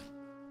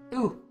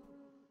 Ooh.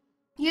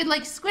 You'd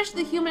like squish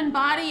the human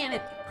body and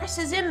it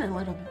presses in a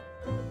little bit.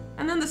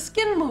 And then the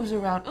skin moves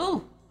around.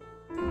 Ooh.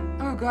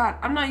 Oh God,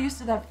 I'm not used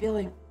to that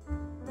feeling.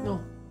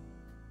 No.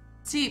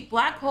 See,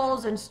 black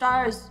holes and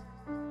stars,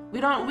 you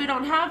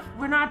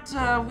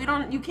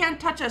can't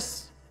touch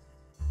us.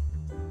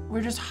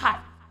 We're just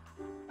hot.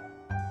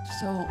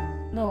 So,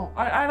 no,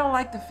 I don't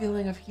like the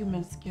feeling of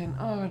human skin.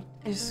 Oh,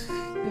 it's...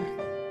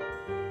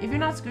 If you're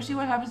not squishy,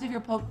 what happens if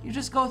you're poked? You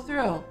just go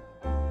through.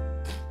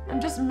 I'm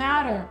just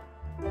matter.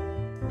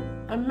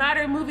 I'm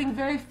matter moving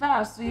very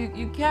fast, so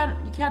you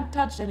can't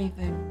touch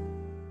anything.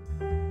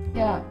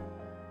 Yeah.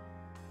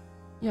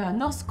 Yeah,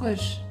 no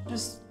squish.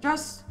 Just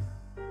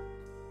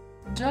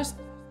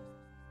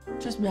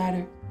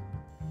matter.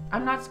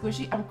 I'm not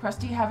squishy, I'm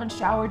crusty, haven't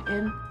showered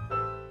in...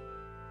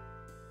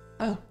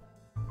 Oh.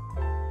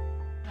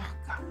 Oh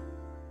God.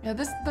 Yeah,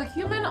 the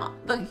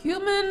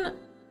human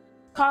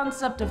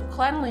concept of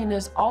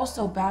cleanliness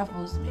also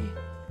baffles me.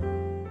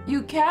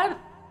 You can't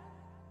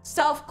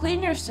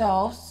self-clean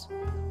yourselves,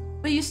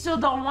 but you still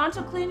don't want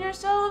to clean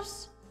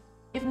yourselves?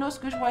 If no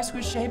squish, why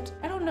squish shaped?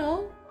 I don't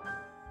know.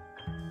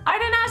 I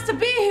didn't ask to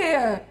be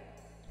here!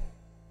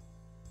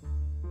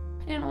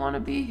 I didn't want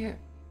to be here.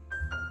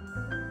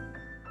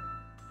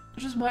 I'm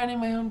just minding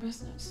my own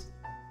business.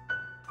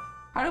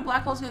 How do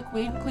black holes get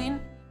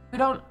clean? We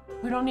don't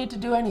need to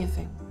do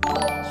anything.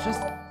 It's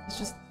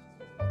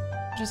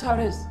just how it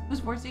is. Who's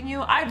forcing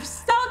you? I'm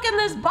stuck in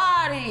this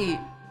body!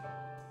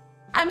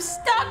 I'm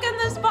stuck in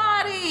this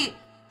body!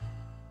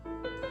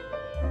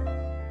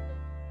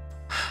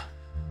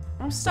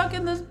 I'm stuck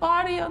in this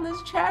body on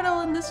this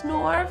channel in this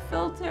noir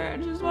filter. I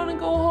just want to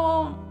go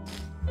home.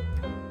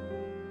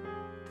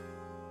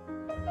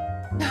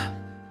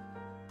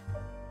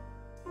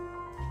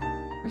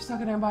 We're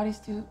stuck in our bodies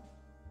too.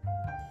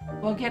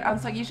 Well, get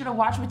unstuck. You should have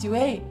watched what you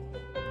ate.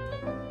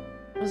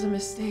 It was a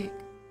mistake.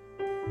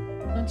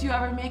 Don't you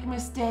ever make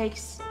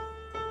mistakes?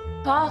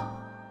 Huh?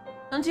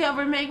 Don't you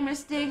ever make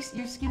mistakes?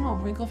 Your skin will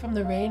wrinkle from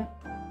the rain.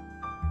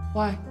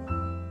 Why?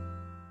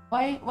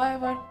 Why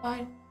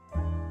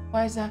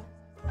is that?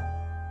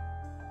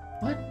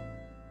 What?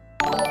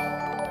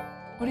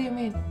 What do you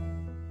mean?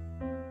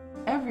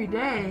 Every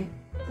day?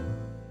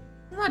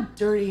 Not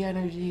dirty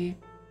energy.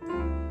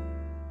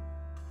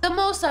 The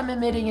most I'm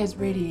emitting is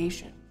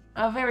radiation.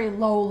 Very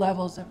low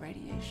levels of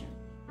radiation.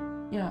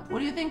 Yeah, what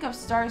do you think of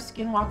Star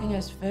skinwalking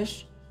as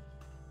fish?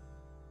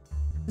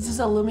 Is this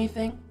a Lumi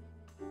thing?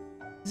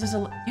 Is this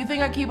a... You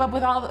think I keep up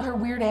with all her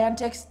weird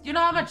antics? Do you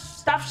know how much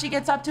stuff she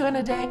gets up to in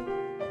a day?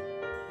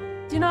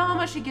 Do you know how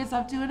much she gets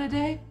up to in a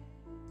day?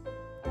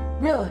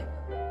 Really?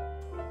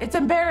 It's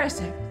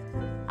embarrassing.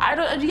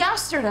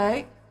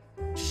 Yesterday,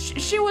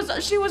 she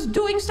was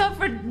doing stuff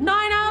for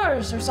 9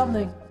 hours or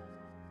something.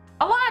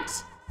 A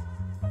lot.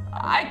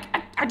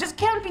 I just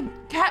can't be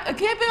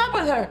keeping up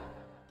with her.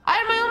 I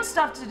have my own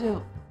stuff to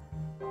do.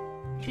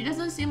 She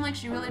doesn't seem like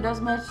she really does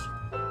much.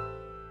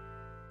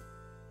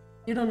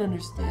 You don't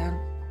understand.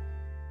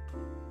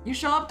 You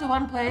show up to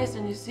one place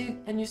and you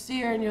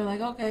see her and you're like,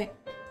 okay,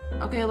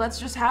 let's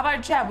just have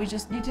our chat. We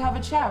just need to have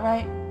a chat,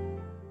 right?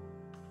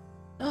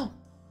 No.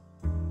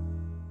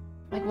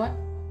 Like what?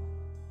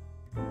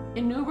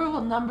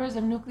 Innumerable numbers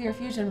of nuclear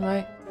fusion,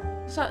 right?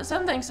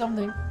 Something.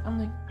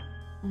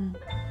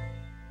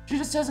 She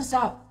just doesn't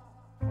stop.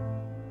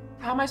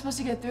 How am I supposed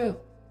to get through?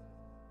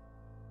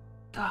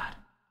 God.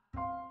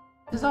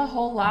 There's a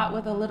whole lot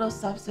with a little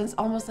substance,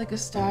 almost like a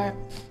star.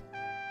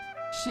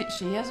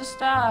 She is a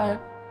star.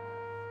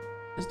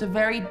 Just a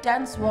very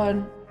dense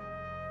one.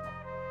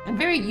 And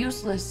very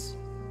useless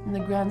in the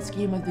grand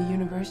scheme of the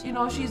universe. You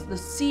know, she's the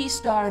C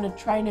star in a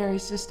trinary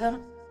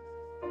system.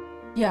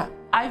 Yeah,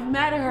 I've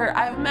met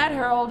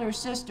her older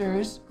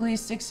sisters,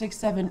 Gliese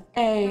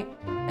 667A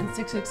and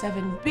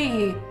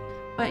 667B.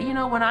 But you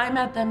know, when I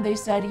met them, they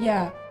said,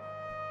 yeah,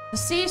 the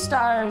C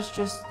star is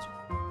just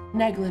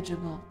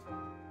negligible.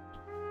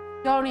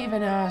 Don't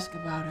even ask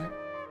about her.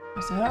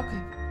 I said,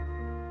 okay.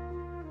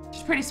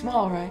 She's pretty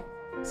small, right?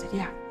 I said,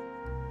 yeah.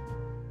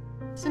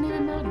 Doesn't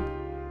even matter.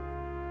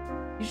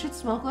 You should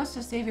smoke less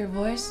to save your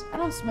voice. I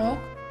don't smoke.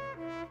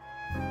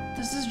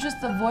 This is just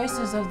the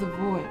voices of the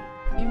void.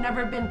 You've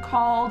never been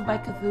called by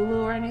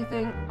Cthulhu or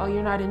anything? Oh,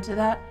 you're not into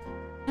that?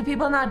 Do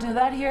people not do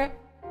that here?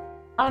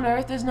 On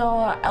Earth, there's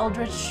no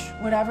eldritch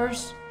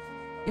whatevers?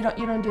 You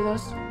don't do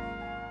those?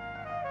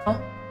 Huh?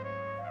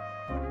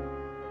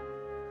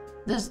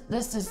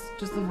 This is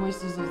just the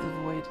voices of the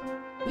void.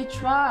 We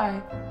try.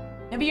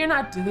 Maybe you're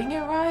not doing it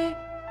right?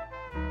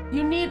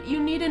 You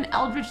need an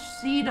eldritch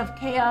seed of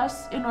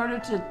chaos in order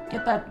to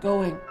get that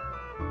going.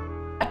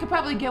 I could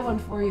probably get one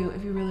for you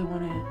if you really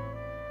wanted it.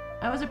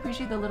 I always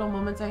appreciate the little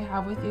moments I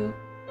have with you.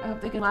 I hope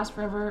they can last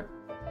forever.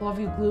 Love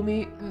you,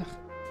 Gloomy. Ugh.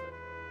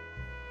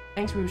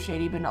 Thanks, Rue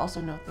Shady, but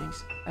also no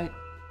thanks. I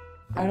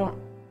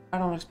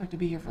don't expect to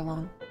be here for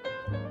long.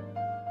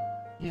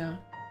 Yeah.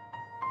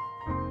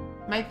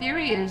 My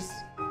theory is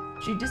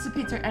she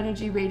dissipates her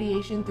energy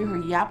radiation through her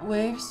yap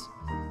waves.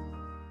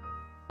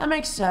 That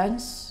makes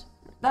sense.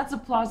 That's a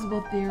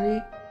plausible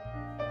theory.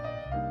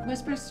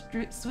 Whisper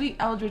sweet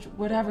eldritch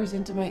whatever's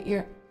into my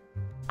ear.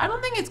 I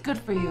don't think it's good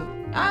for you.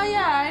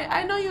 Yeah,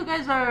 I know you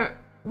guys are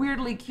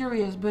weirdly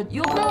curious, but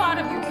you'll grow out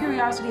of your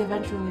curiosity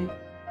eventually.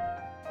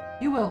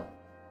 You will.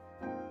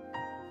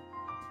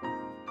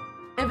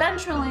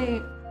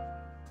 Eventually,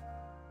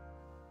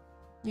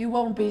 you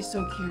won't be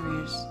so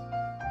curious.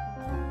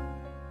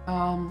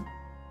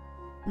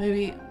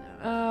 Maybe,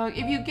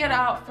 if you get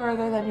out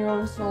further than your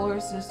own solar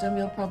system,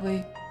 you'll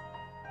probably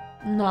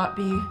not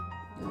be,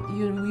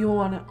 you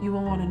won't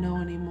want to know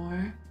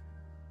anymore.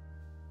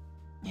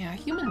 Yeah,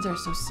 humans are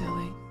so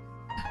silly.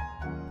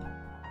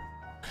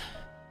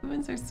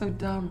 Humans are so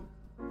dumb.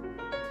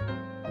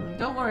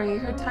 Don't worry,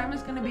 her time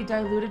is gonna be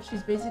diluted.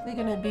 She's basically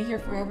gonna be here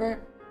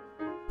forever.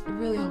 I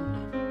really hope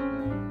not.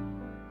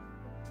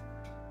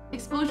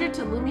 Exposure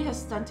to Lumi has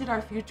stunted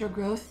our future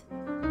growth.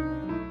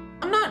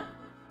 I'm not...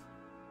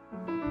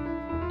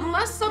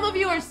 Unless some of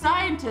you are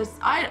scientists,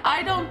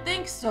 I don't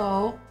think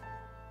so.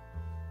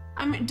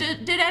 I mean,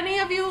 did any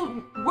of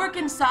you work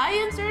in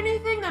science or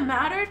anything that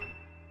mattered?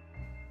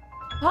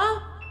 Huh?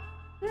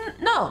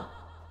 No.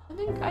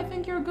 I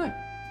think you're good.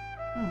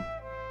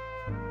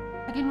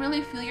 I can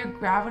really feel your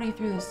gravity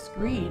through the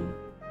screen.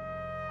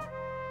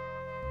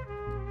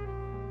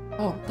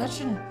 Oh, that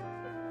shouldn't...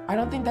 I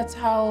don't think that's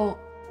how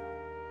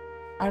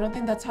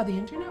the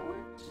internet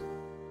works.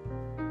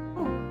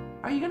 Oh,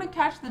 are you gonna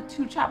catch the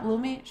two-chop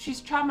Lumi?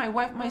 She's chopped my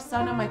wife, my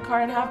son, and my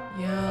car in half.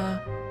 Yeah.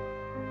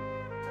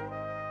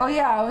 Oh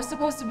yeah, I was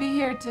supposed to be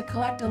here to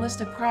collect a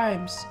list of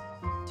crimes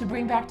to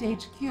bring back to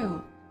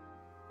HQ.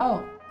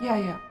 Oh,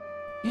 yeah.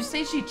 You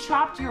say she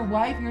chopped your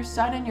wife, your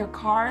son, and your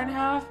car in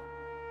half?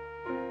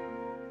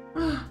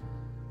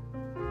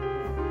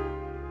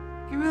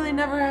 It really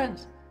never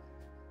ends.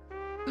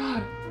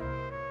 God.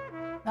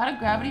 Out of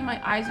gravity, my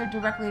eyes are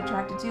directly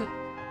attracted to you.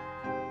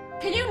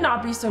 Can you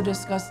not be so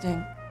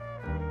disgusting?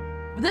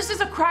 This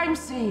is a crime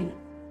scene.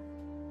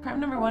 Crime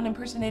number 1,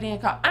 impersonating a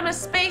cop. I'm a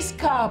space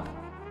cop.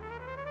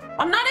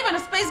 I'm not even a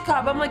space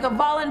cop. I'm like a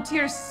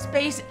volunteer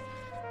space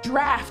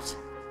draft.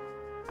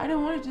 I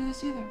didn't want to do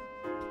this either.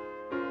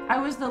 I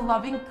was the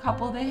loving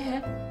couple they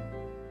hit.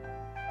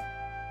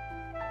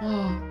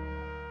 Oh.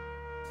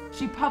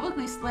 She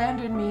publicly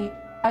slandered me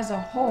as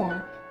a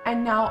whore,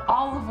 and now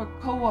all of her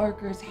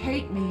coworkers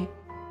hate me.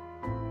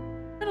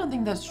 I don't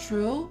think that's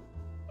true.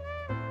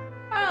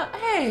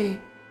 Hey,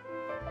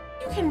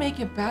 you can make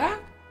it back.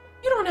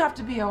 You don't have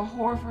to be a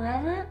whore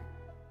forever.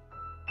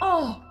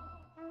 Oh,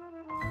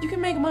 you can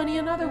make money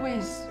in other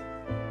ways,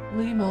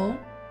 Limo.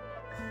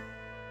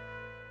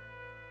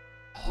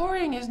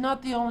 Whoring is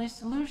not the only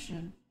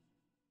solution.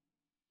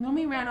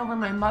 Lumi ran over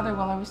my mother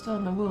while I was still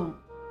in the womb.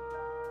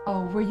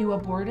 Oh, were you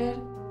aborted?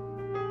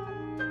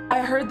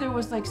 I heard there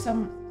was like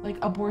some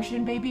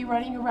abortion baby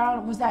running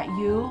around. Was that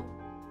you?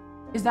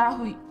 Is that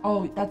who?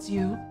 Oh, that's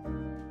you.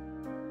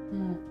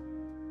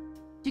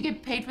 Do you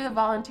get paid for the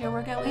volunteer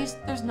work at least?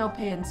 There's no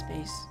pay in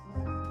space.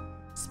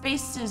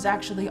 Space is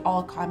actually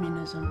all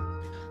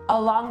communism.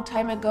 A long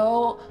time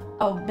ago,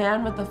 a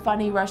man with a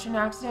funny Russian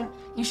accent,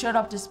 he showed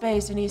up to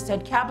space and he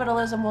said,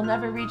 capitalism will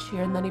never reach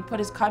here. And then he put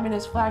his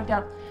communist flag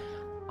down.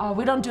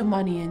 We don't do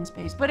money in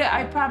space, but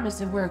I promise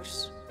it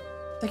works.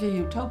 It's like a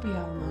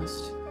utopia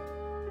almost.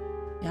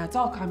 Yeah, it's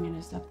all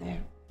communist up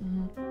there.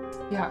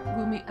 Yeah,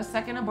 Lumi, a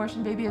second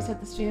abortion baby has hit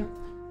the stream.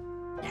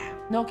 Yeah,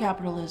 no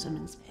capitalism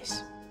in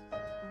space.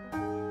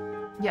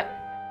 Yep.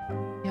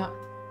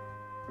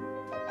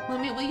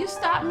 Lumi, will you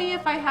stop me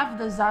if I have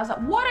the Zaza?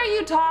 What are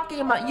you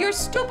talking about? Your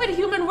stupid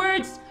human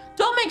words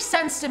don't make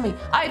sense to me.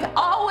 I've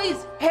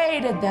always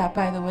hated that,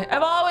 by the way.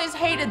 I've always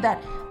hated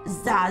that.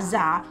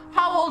 Zaza.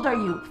 How old are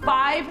you?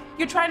 5?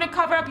 You're trying to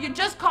cover up. You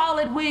just call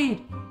it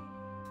weed.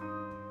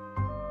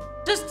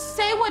 Just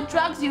say what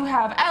drugs you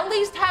have. At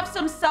least have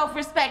some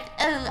self-respect.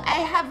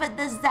 I have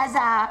the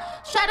Zaza.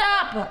 Shut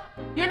up.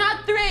 You're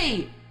not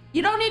 3.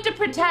 You don't need to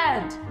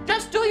pretend.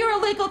 Just do your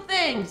illegal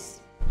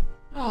things.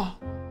 Oh,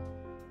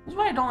 that's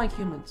why I don't like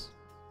humans.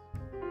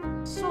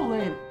 It's so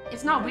lame.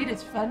 It's not weed,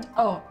 it's fun.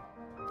 Oh,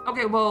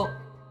 okay, well,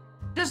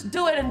 just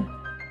do it and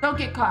don't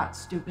get caught,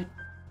 stupid.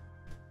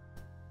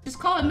 Just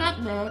call it meth,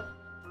 man.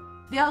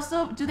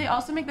 Do they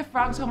also make the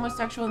frogs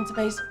homosexual in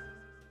space?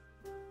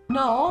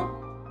 No.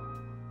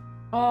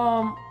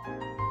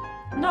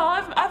 No,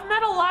 I've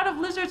met a lot of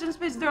lizards in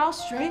space. They're all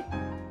straight.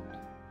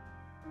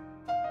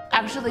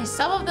 Actually,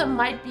 some of them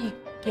might be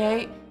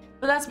gay,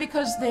 but that's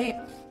because they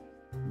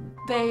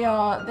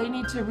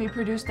need to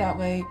reproduce that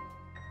way.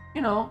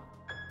 You know,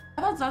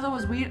 I thought Zaza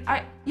was weed.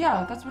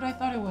 Yeah, that's what I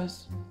thought it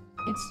was.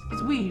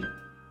 It's weed.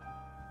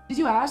 Did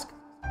you ask?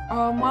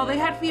 Well, they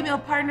had female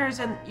partners,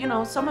 and you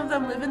know, some of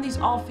them live in these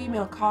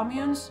all-female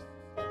communes,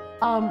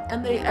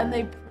 and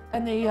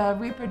they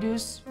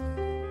reproduce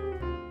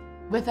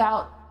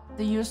without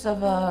the use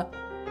of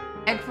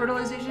egg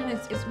fertilization.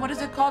 It's what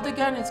is it called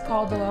again? It's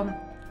called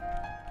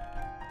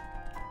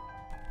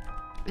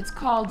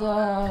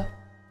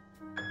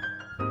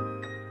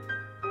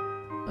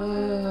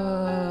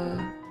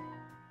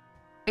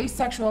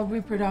asexual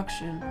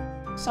reproduction,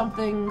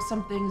 something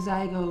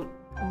zygote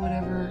or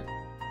whatever.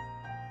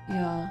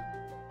 Yeah.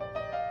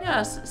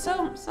 Yes,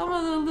 some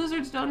of the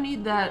lizards don't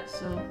need that,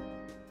 so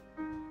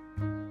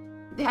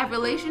they have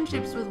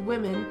relationships with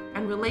women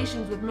and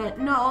relations with men.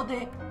 No,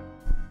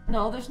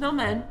 there's no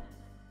men.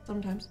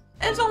 Sometimes.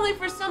 It's only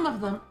for some of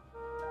them.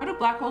 How do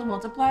black holes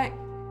multiply?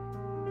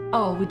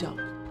 Oh, we don't.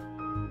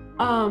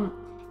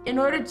 In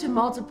order to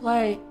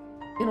multiply,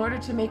 in order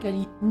to make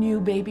a new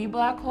baby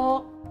black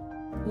hole,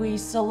 we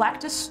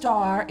select a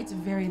star. It's a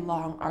very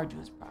long,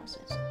 arduous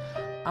process.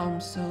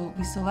 So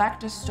we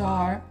select a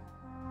star,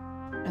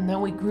 and then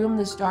we groom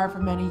the star for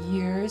many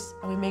years,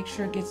 and we make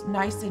sure it gets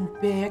nice and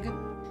big,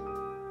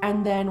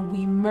 and then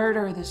we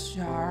murder the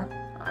star.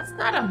 It's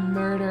not a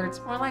murder, it's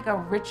more like a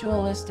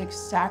ritualistic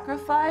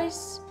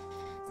sacrifice.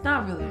 It's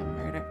not really a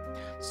murder.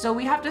 So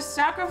we have to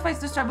sacrifice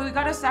the star, but we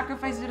gotta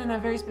sacrifice it in a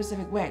very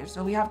specific way.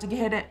 So we have to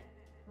hit it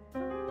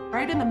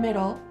right in the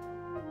middle,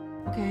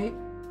 okay?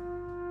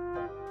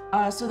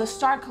 So the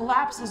star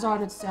collapses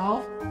on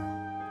itself,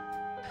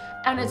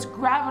 and its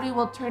gravity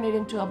will turn it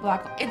into a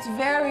black hole.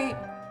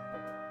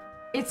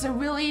 It's a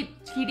really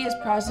tedious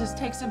process.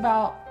 Takes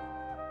about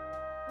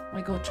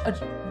like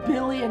a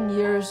billion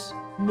years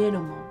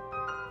minimum.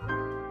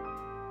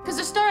 Because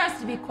the star has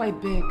to be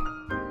quite big.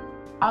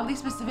 Oddly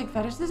specific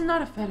fetish. This is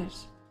not a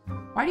fetish.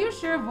 Why do you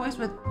share a voice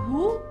with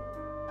who?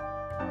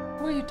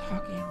 Who are you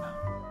talking about?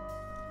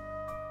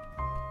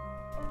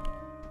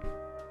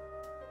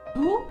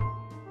 Who?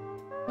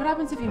 What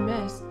happens if you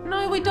miss?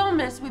 No, we don't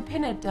miss. We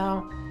pin it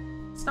down.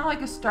 It's not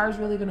like a star's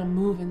really gonna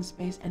move in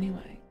space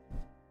anyway.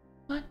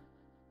 What?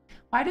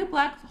 Why do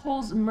black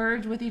holes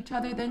merge with each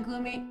other then,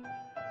 Gloomy?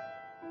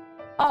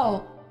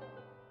 Oh,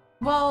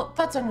 well,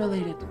 that's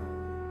unrelated.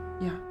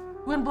 Yeah.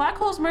 When black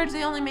holes merge,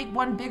 they only make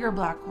one bigger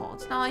black hole.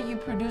 It's not like you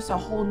produce a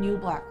whole new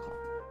black hole.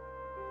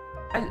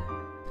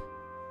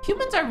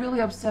 Humans are really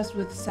obsessed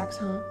with sex,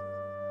 huh?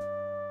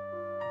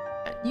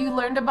 You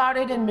learned about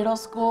it in middle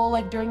school,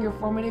 like during your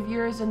formative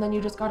years, and then you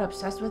just got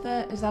obsessed with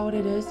it? Is that what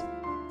it is?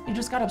 You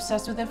just got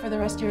obsessed with it for the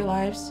rest of your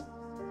lives?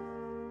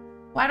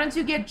 Why don't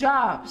you get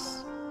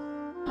jobs?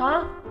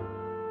 Huh?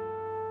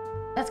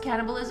 That's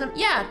cannibalism?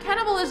 Yeah,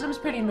 cannibalism's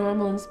pretty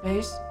normal in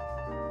space.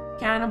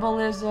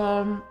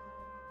 Cannibalism,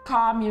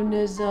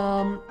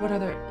 communism, what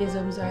other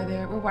isms are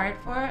there? We're wired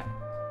for it.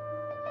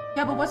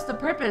 Yeah, but what's the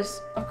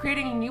purpose of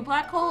creating a new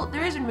black hole?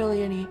 There isn't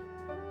really any.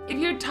 If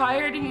you're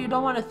tired and you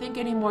don't want to think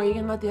anymore, you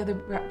can let the other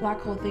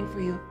black hole think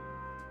for you.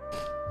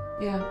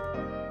 Yeah.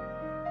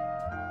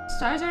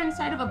 Stars are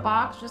inside of a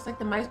box, just like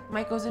the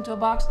mic goes into a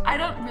box. I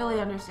don't really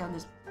understand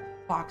this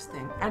box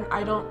thing. And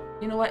I don't,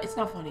 you know what? It's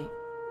not funny.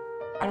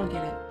 I don't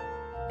get it.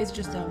 It's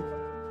just dumb.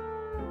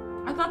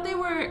 I thought they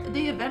were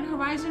the event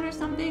horizon or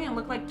something and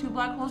looked like two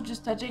black holes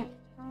just touching.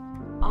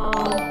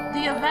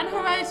 The event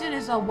horizon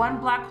is a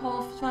one black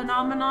hole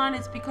phenomenon.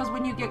 It's because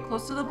when you get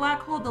close to the black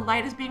hole, the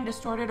light is being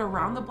distorted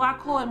around the black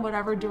hole in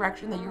whatever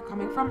direction that you're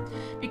coming from,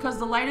 because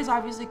the light is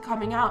obviously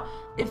coming out.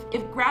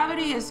 If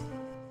gravity is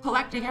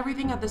collecting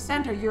everything at the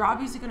center, you're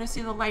obviously going to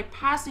see the light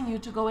passing you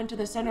to go into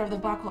the center of the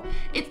black hole.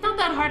 It's not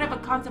that hard of a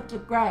concept to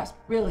grasp,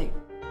 really.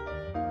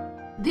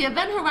 The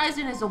event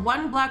horizon is a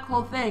one black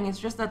hole thing. It's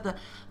just that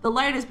the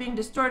light is being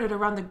distorted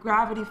around the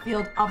gravity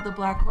field of the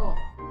black hole.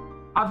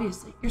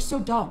 Obviously, you're so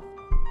dumb.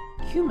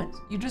 Humans,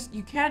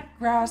 you can't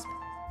grasp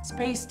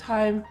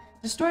space-time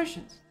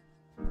distortions.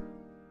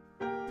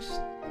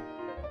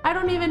 I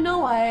don't even know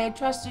why I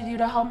trusted you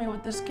to help me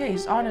with this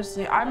case.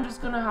 Honestly, I'm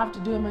just gonna have to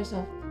do it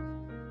myself.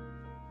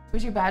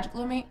 Where's your badge,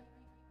 Gloomy?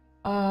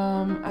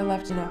 I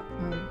left it at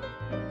home.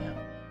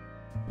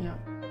 Yeah.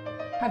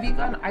 Have you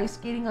gone ice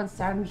skating on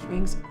Saturn's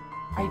rings?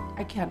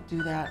 I can't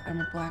do that. I'm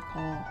a black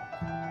hole.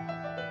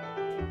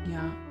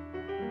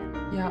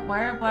 Yeah.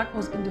 Why are black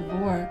holes into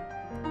Vor?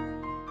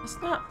 It's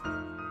not.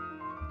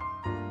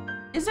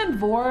 Isn't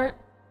Vor?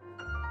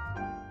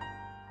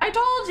 I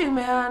told you,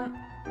 man.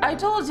 I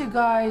told you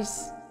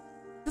guys.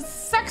 The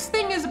sex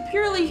thing is a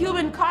purely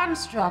human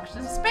construct.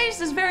 The space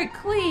is very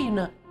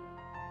clean.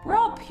 We're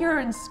all pure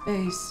in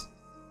space.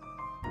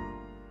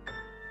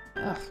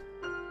 Ugh.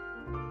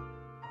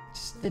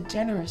 Just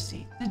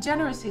degeneracy.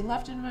 Degeneracy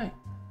left and right.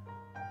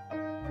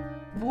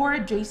 Vor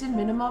adjacent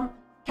minimum.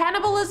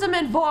 Cannibalism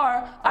and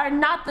Vor are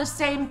not the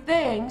same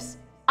things.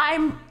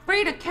 I'm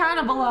free to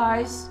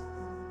cannibalize.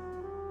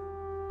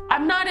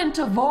 I'm not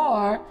into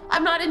Vor.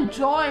 I'm not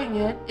enjoying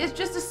it. It's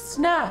just a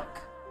snack.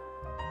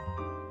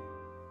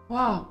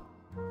 Wow.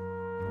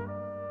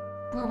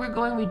 Where we're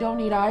going, we don't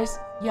need eyes.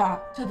 Yeah,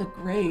 to the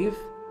grave.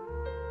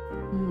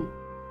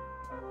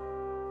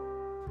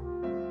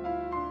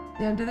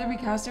 Damn, did they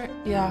recast her?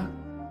 Yeah.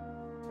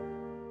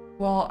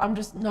 Well, I'm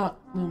just not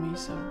Lumi,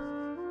 so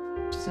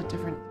just a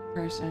different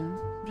person.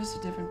 I'm just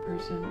a different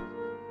person.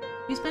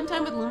 You spend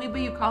time with Lumi,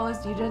 but you call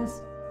us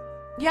degens?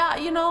 Yeah,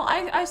 you know,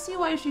 I see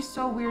why she's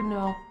so weird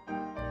now.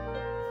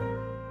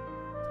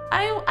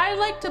 I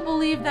like to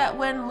believe that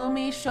when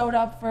Lumi showed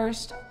up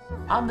first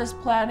on this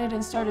planet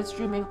and started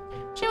streaming,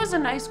 she was a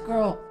nice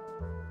girl.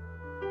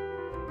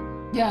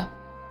 Yeah.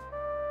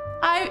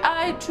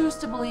 I choose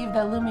to believe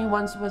that Lumi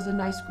once was a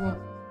nice girl.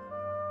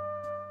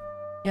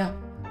 Yeah.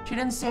 She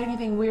didn't say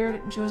anything weird,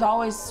 and she was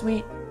always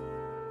sweet.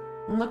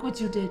 And look what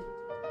you did.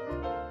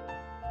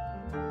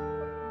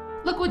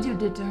 Look what you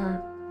did to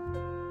her.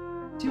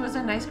 She was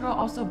a nice girl,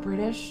 also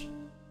British.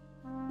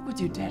 Look what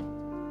you did.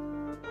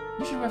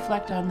 You should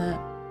reflect on that.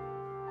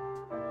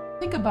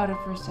 Think about it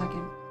for a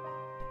second.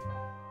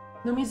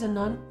 Lumi's a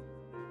nun.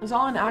 It was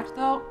all an act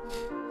though.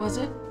 Was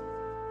it?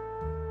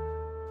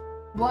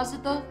 Was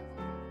it though?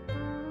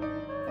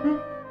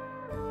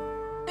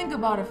 Think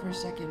about it for a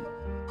second.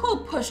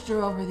 Who pushed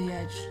her over the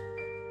edge?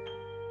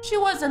 She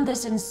wasn't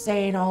this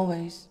insane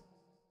always.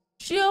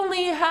 She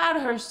only had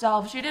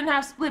herself. She didn't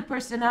have split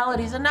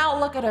personalities, and now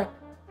look at her.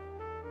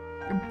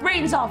 Her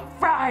brain's all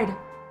fried.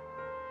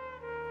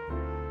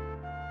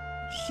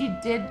 She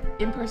did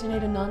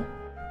impersonate a nun.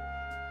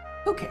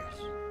 Who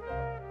cares?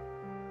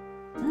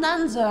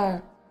 Nuns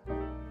are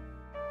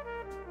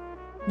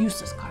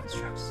useless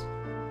constructs.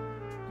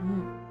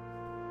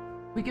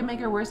 We can make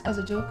her worse as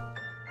a joke.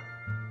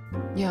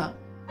 Yeah,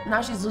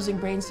 now she's losing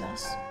brain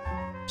cells.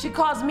 She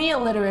calls me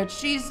illiterate.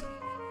 She's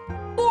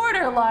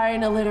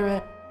borderline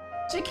illiterate.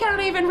 She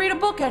can't even read a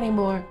book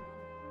anymore.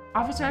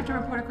 Officer, I have to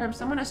report a crime.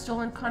 Someone has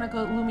stolen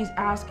Kaneko Lumi's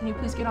ass. Can you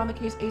please get on the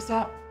case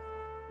ASAP?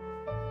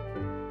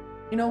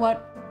 You know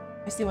what?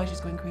 I see why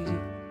she's going crazy.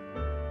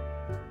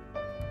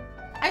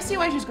 I see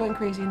why she's going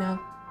crazy now.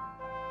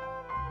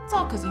 It's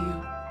all because of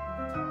you.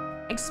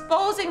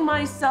 Exposing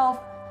myself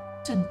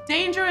to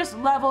dangerous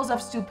levels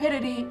of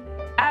stupidity,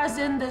 as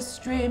in this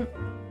stream,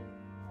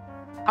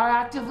 are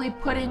actively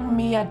putting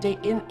me at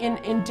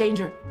in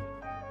danger.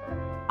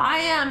 I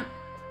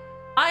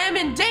am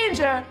in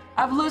danger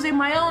of losing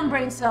my own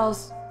brain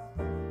cells.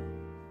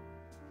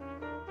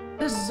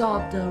 This is all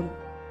dumb.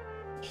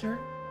 Sure.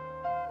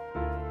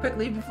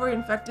 Quickly before you're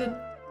infected.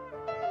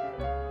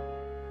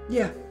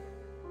 Yeah.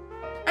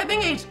 I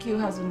think HQ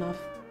has enough.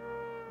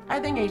 I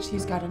think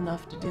HQ's got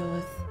enough to deal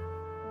with.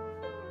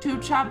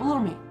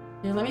 VTuber.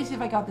 Here, let me see if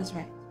I got this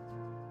right.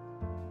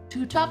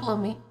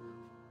 VTuber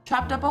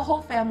chopped up a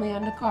whole family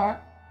in a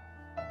car.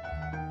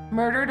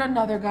 Murdered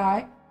another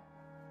guy.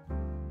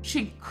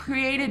 She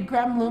created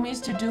Lumis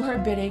to do her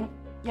bidding.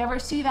 You ever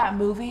see that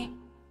movie?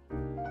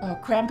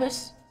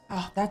 Krampus?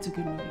 Oh, that's a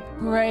good movie.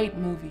 Great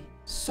movie.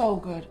 So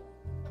good.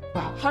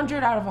 Wow,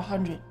 100 out of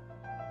 100.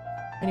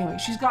 Anyway,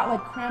 she's got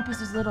like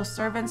Krampus's little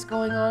servants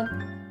going on.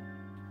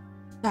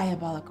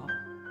 Diabolical.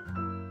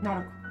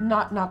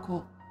 Not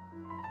cool.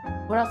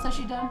 What else has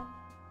she done?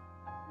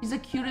 She's the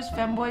cutest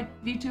femboy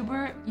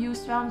VTuber. You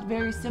sound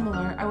very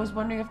similar. I was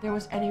wondering if there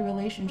was any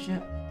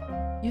relationship.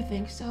 You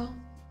think so?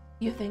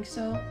 You think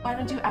so? Why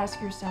don't you ask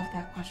yourself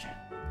that question?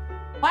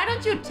 Why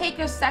don't you take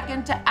a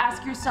second to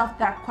ask yourself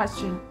that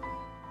question?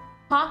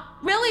 Huh?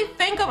 Really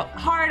think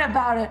hard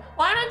about it.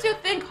 Why don't you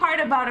think hard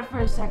about it for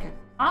a second?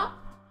 Huh?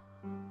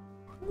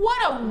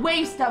 What a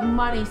waste of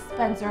money,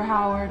 Spencer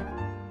Howard.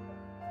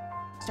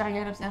 Starring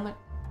Adam Sandler.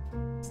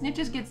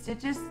 Snitches get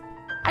stitches.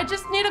 I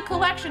just need a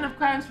collection of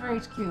crimes for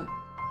HQ.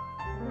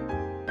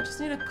 I just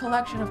need a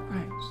collection of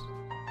crimes.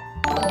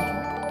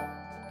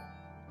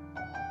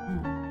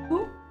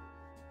 Who?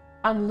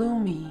 On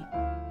Lumi.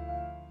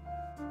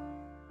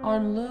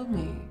 On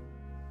Lumi.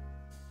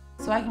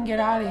 So I can get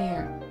out of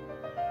here.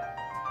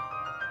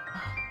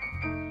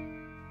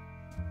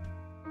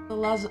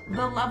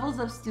 The levels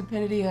of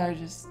stupidity are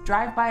just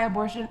drive-by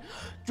abortion.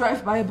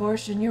 Drive-by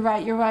abortion. You're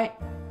right, you're right.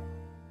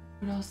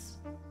 What else?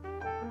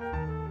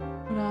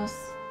 What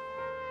else?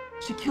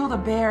 She killed a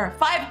bear.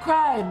 5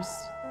 crimes.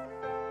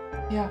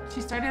 Yeah,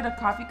 she started a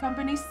coffee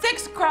company.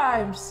 6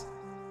 crimes.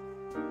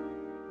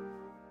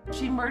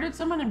 She murdered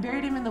someone and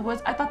buried him in the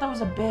woods. I thought that was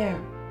a bear.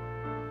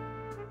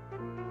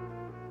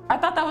 I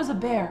thought that was a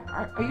bear.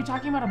 Are you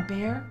talking about a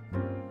bear?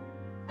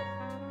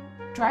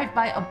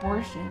 Drive-by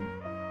abortion.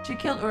 She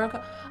killed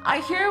Uruka. I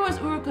hear it was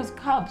Uruka's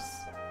cubs.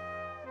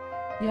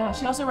 Yeah,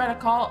 she also ran a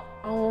call.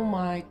 Oh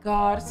my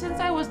god.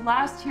 Since I was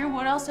last here,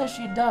 what else has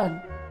she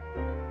done?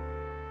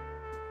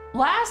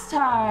 Last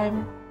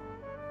time,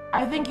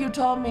 I think you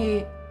told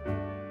me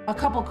a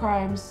couple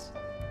crimes.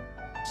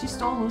 She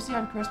stole Lucy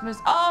on Christmas.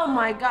 Oh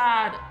my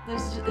god.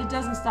 It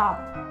doesn't stop.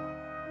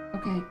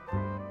 Okay.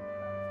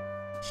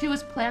 She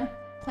was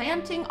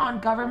planting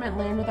on government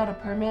land without a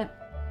permit.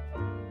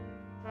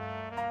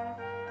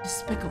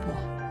 Despicable.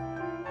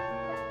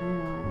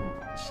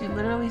 She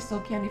literally stole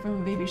candy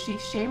from a baby. She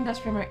shamed us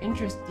from our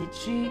interest, did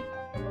she?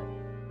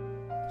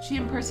 She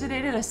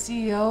impersonated a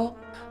CEO.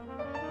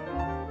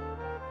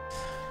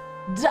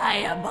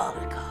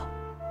 Diabolical.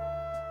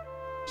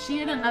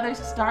 She and another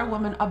star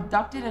woman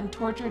abducted and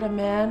tortured a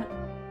man.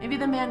 Maybe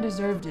the man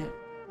deserved it.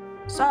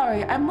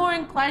 Sorry, I'm more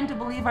inclined to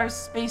believe our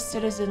space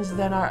citizens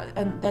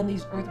than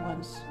these Earth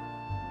ones.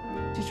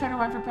 She's trying to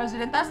run for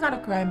president. That's not a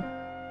crime.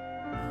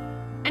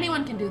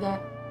 Anyone can do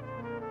that.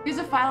 Here's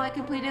a file I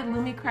completed,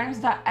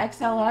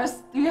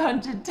 lumicrimes.xls,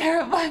 300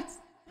 terabytes.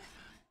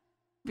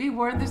 Be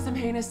warned, there's some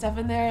heinous stuff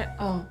in there.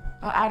 Oh,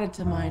 I'll add it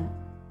to mine.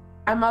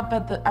 I'm up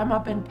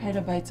in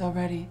petabytes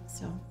already,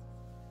 so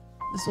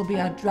this will be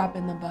a drop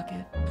in the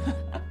bucket.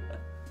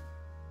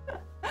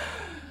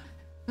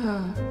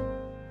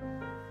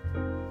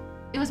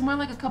 It was more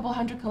like a couple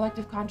hundred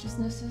collective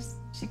consciousnesses.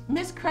 She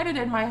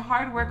miscredited my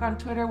hard work on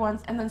Twitter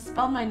once and then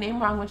spelled my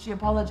name wrong when she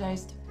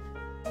apologized.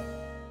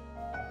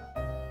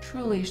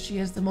 Truly, she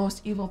is the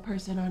most evil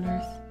person on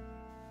Earth.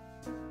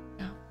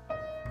 Yeah.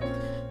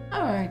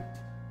 Alright.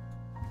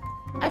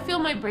 I feel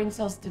my brain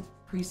cells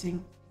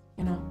decreasing,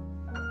 you know.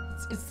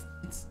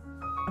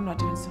 I'm not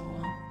doing so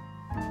well.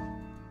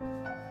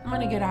 I'm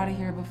gonna get out of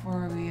here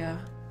before we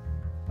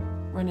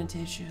run into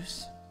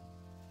issues.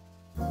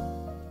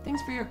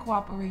 Thanks for your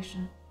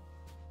cooperation.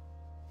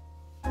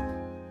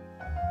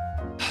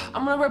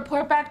 I'm gonna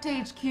report back to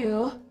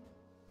HQ.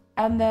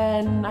 And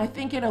then I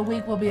think in a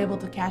week we'll be able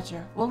to catch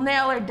her. We'll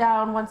nail her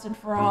down once and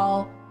for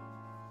all.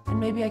 And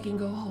maybe I can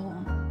go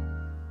home.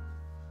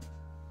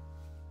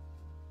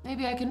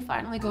 Maybe I can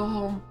finally go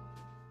home.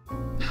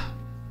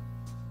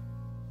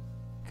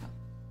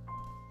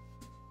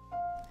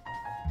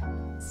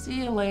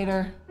 See you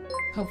later.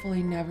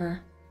 Hopefully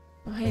never.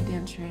 Oh, hey,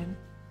 Dan Tran.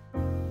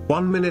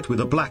 1 minute with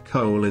a black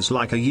hole is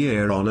like a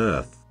year on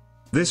Earth.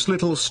 This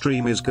little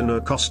stream is gonna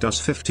cost us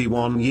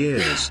 51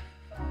 years.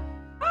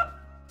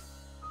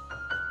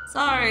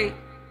 Sorry.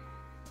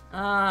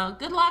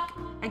 Good luck,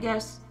 I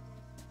guess.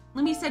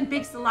 Lumi sent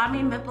big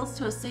salami nipples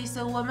to a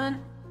say-so woman.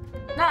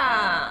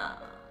 Nah.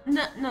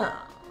 No,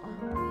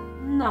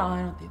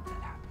 I don't think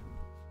that happened.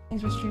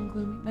 Thanks for streaming,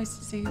 Gloomy. Nice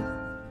to see you.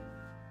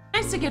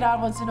 Nice to get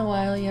out once in a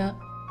while, yeah.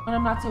 When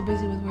I'm not so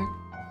busy with work.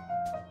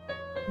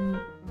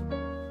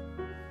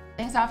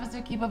 Thanks,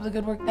 officer. Keep up the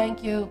good work.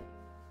 Thank you.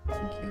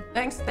 Thank you.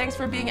 Thanks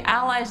for being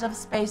allies of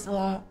space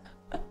law.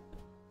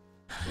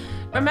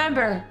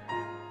 Remember,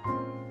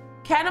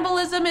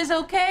 cannibalism is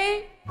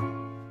okay,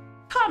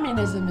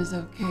 Communism is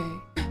okay.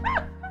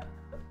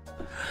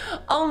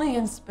 Only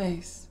in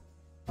space.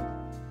 See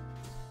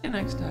you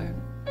next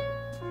time.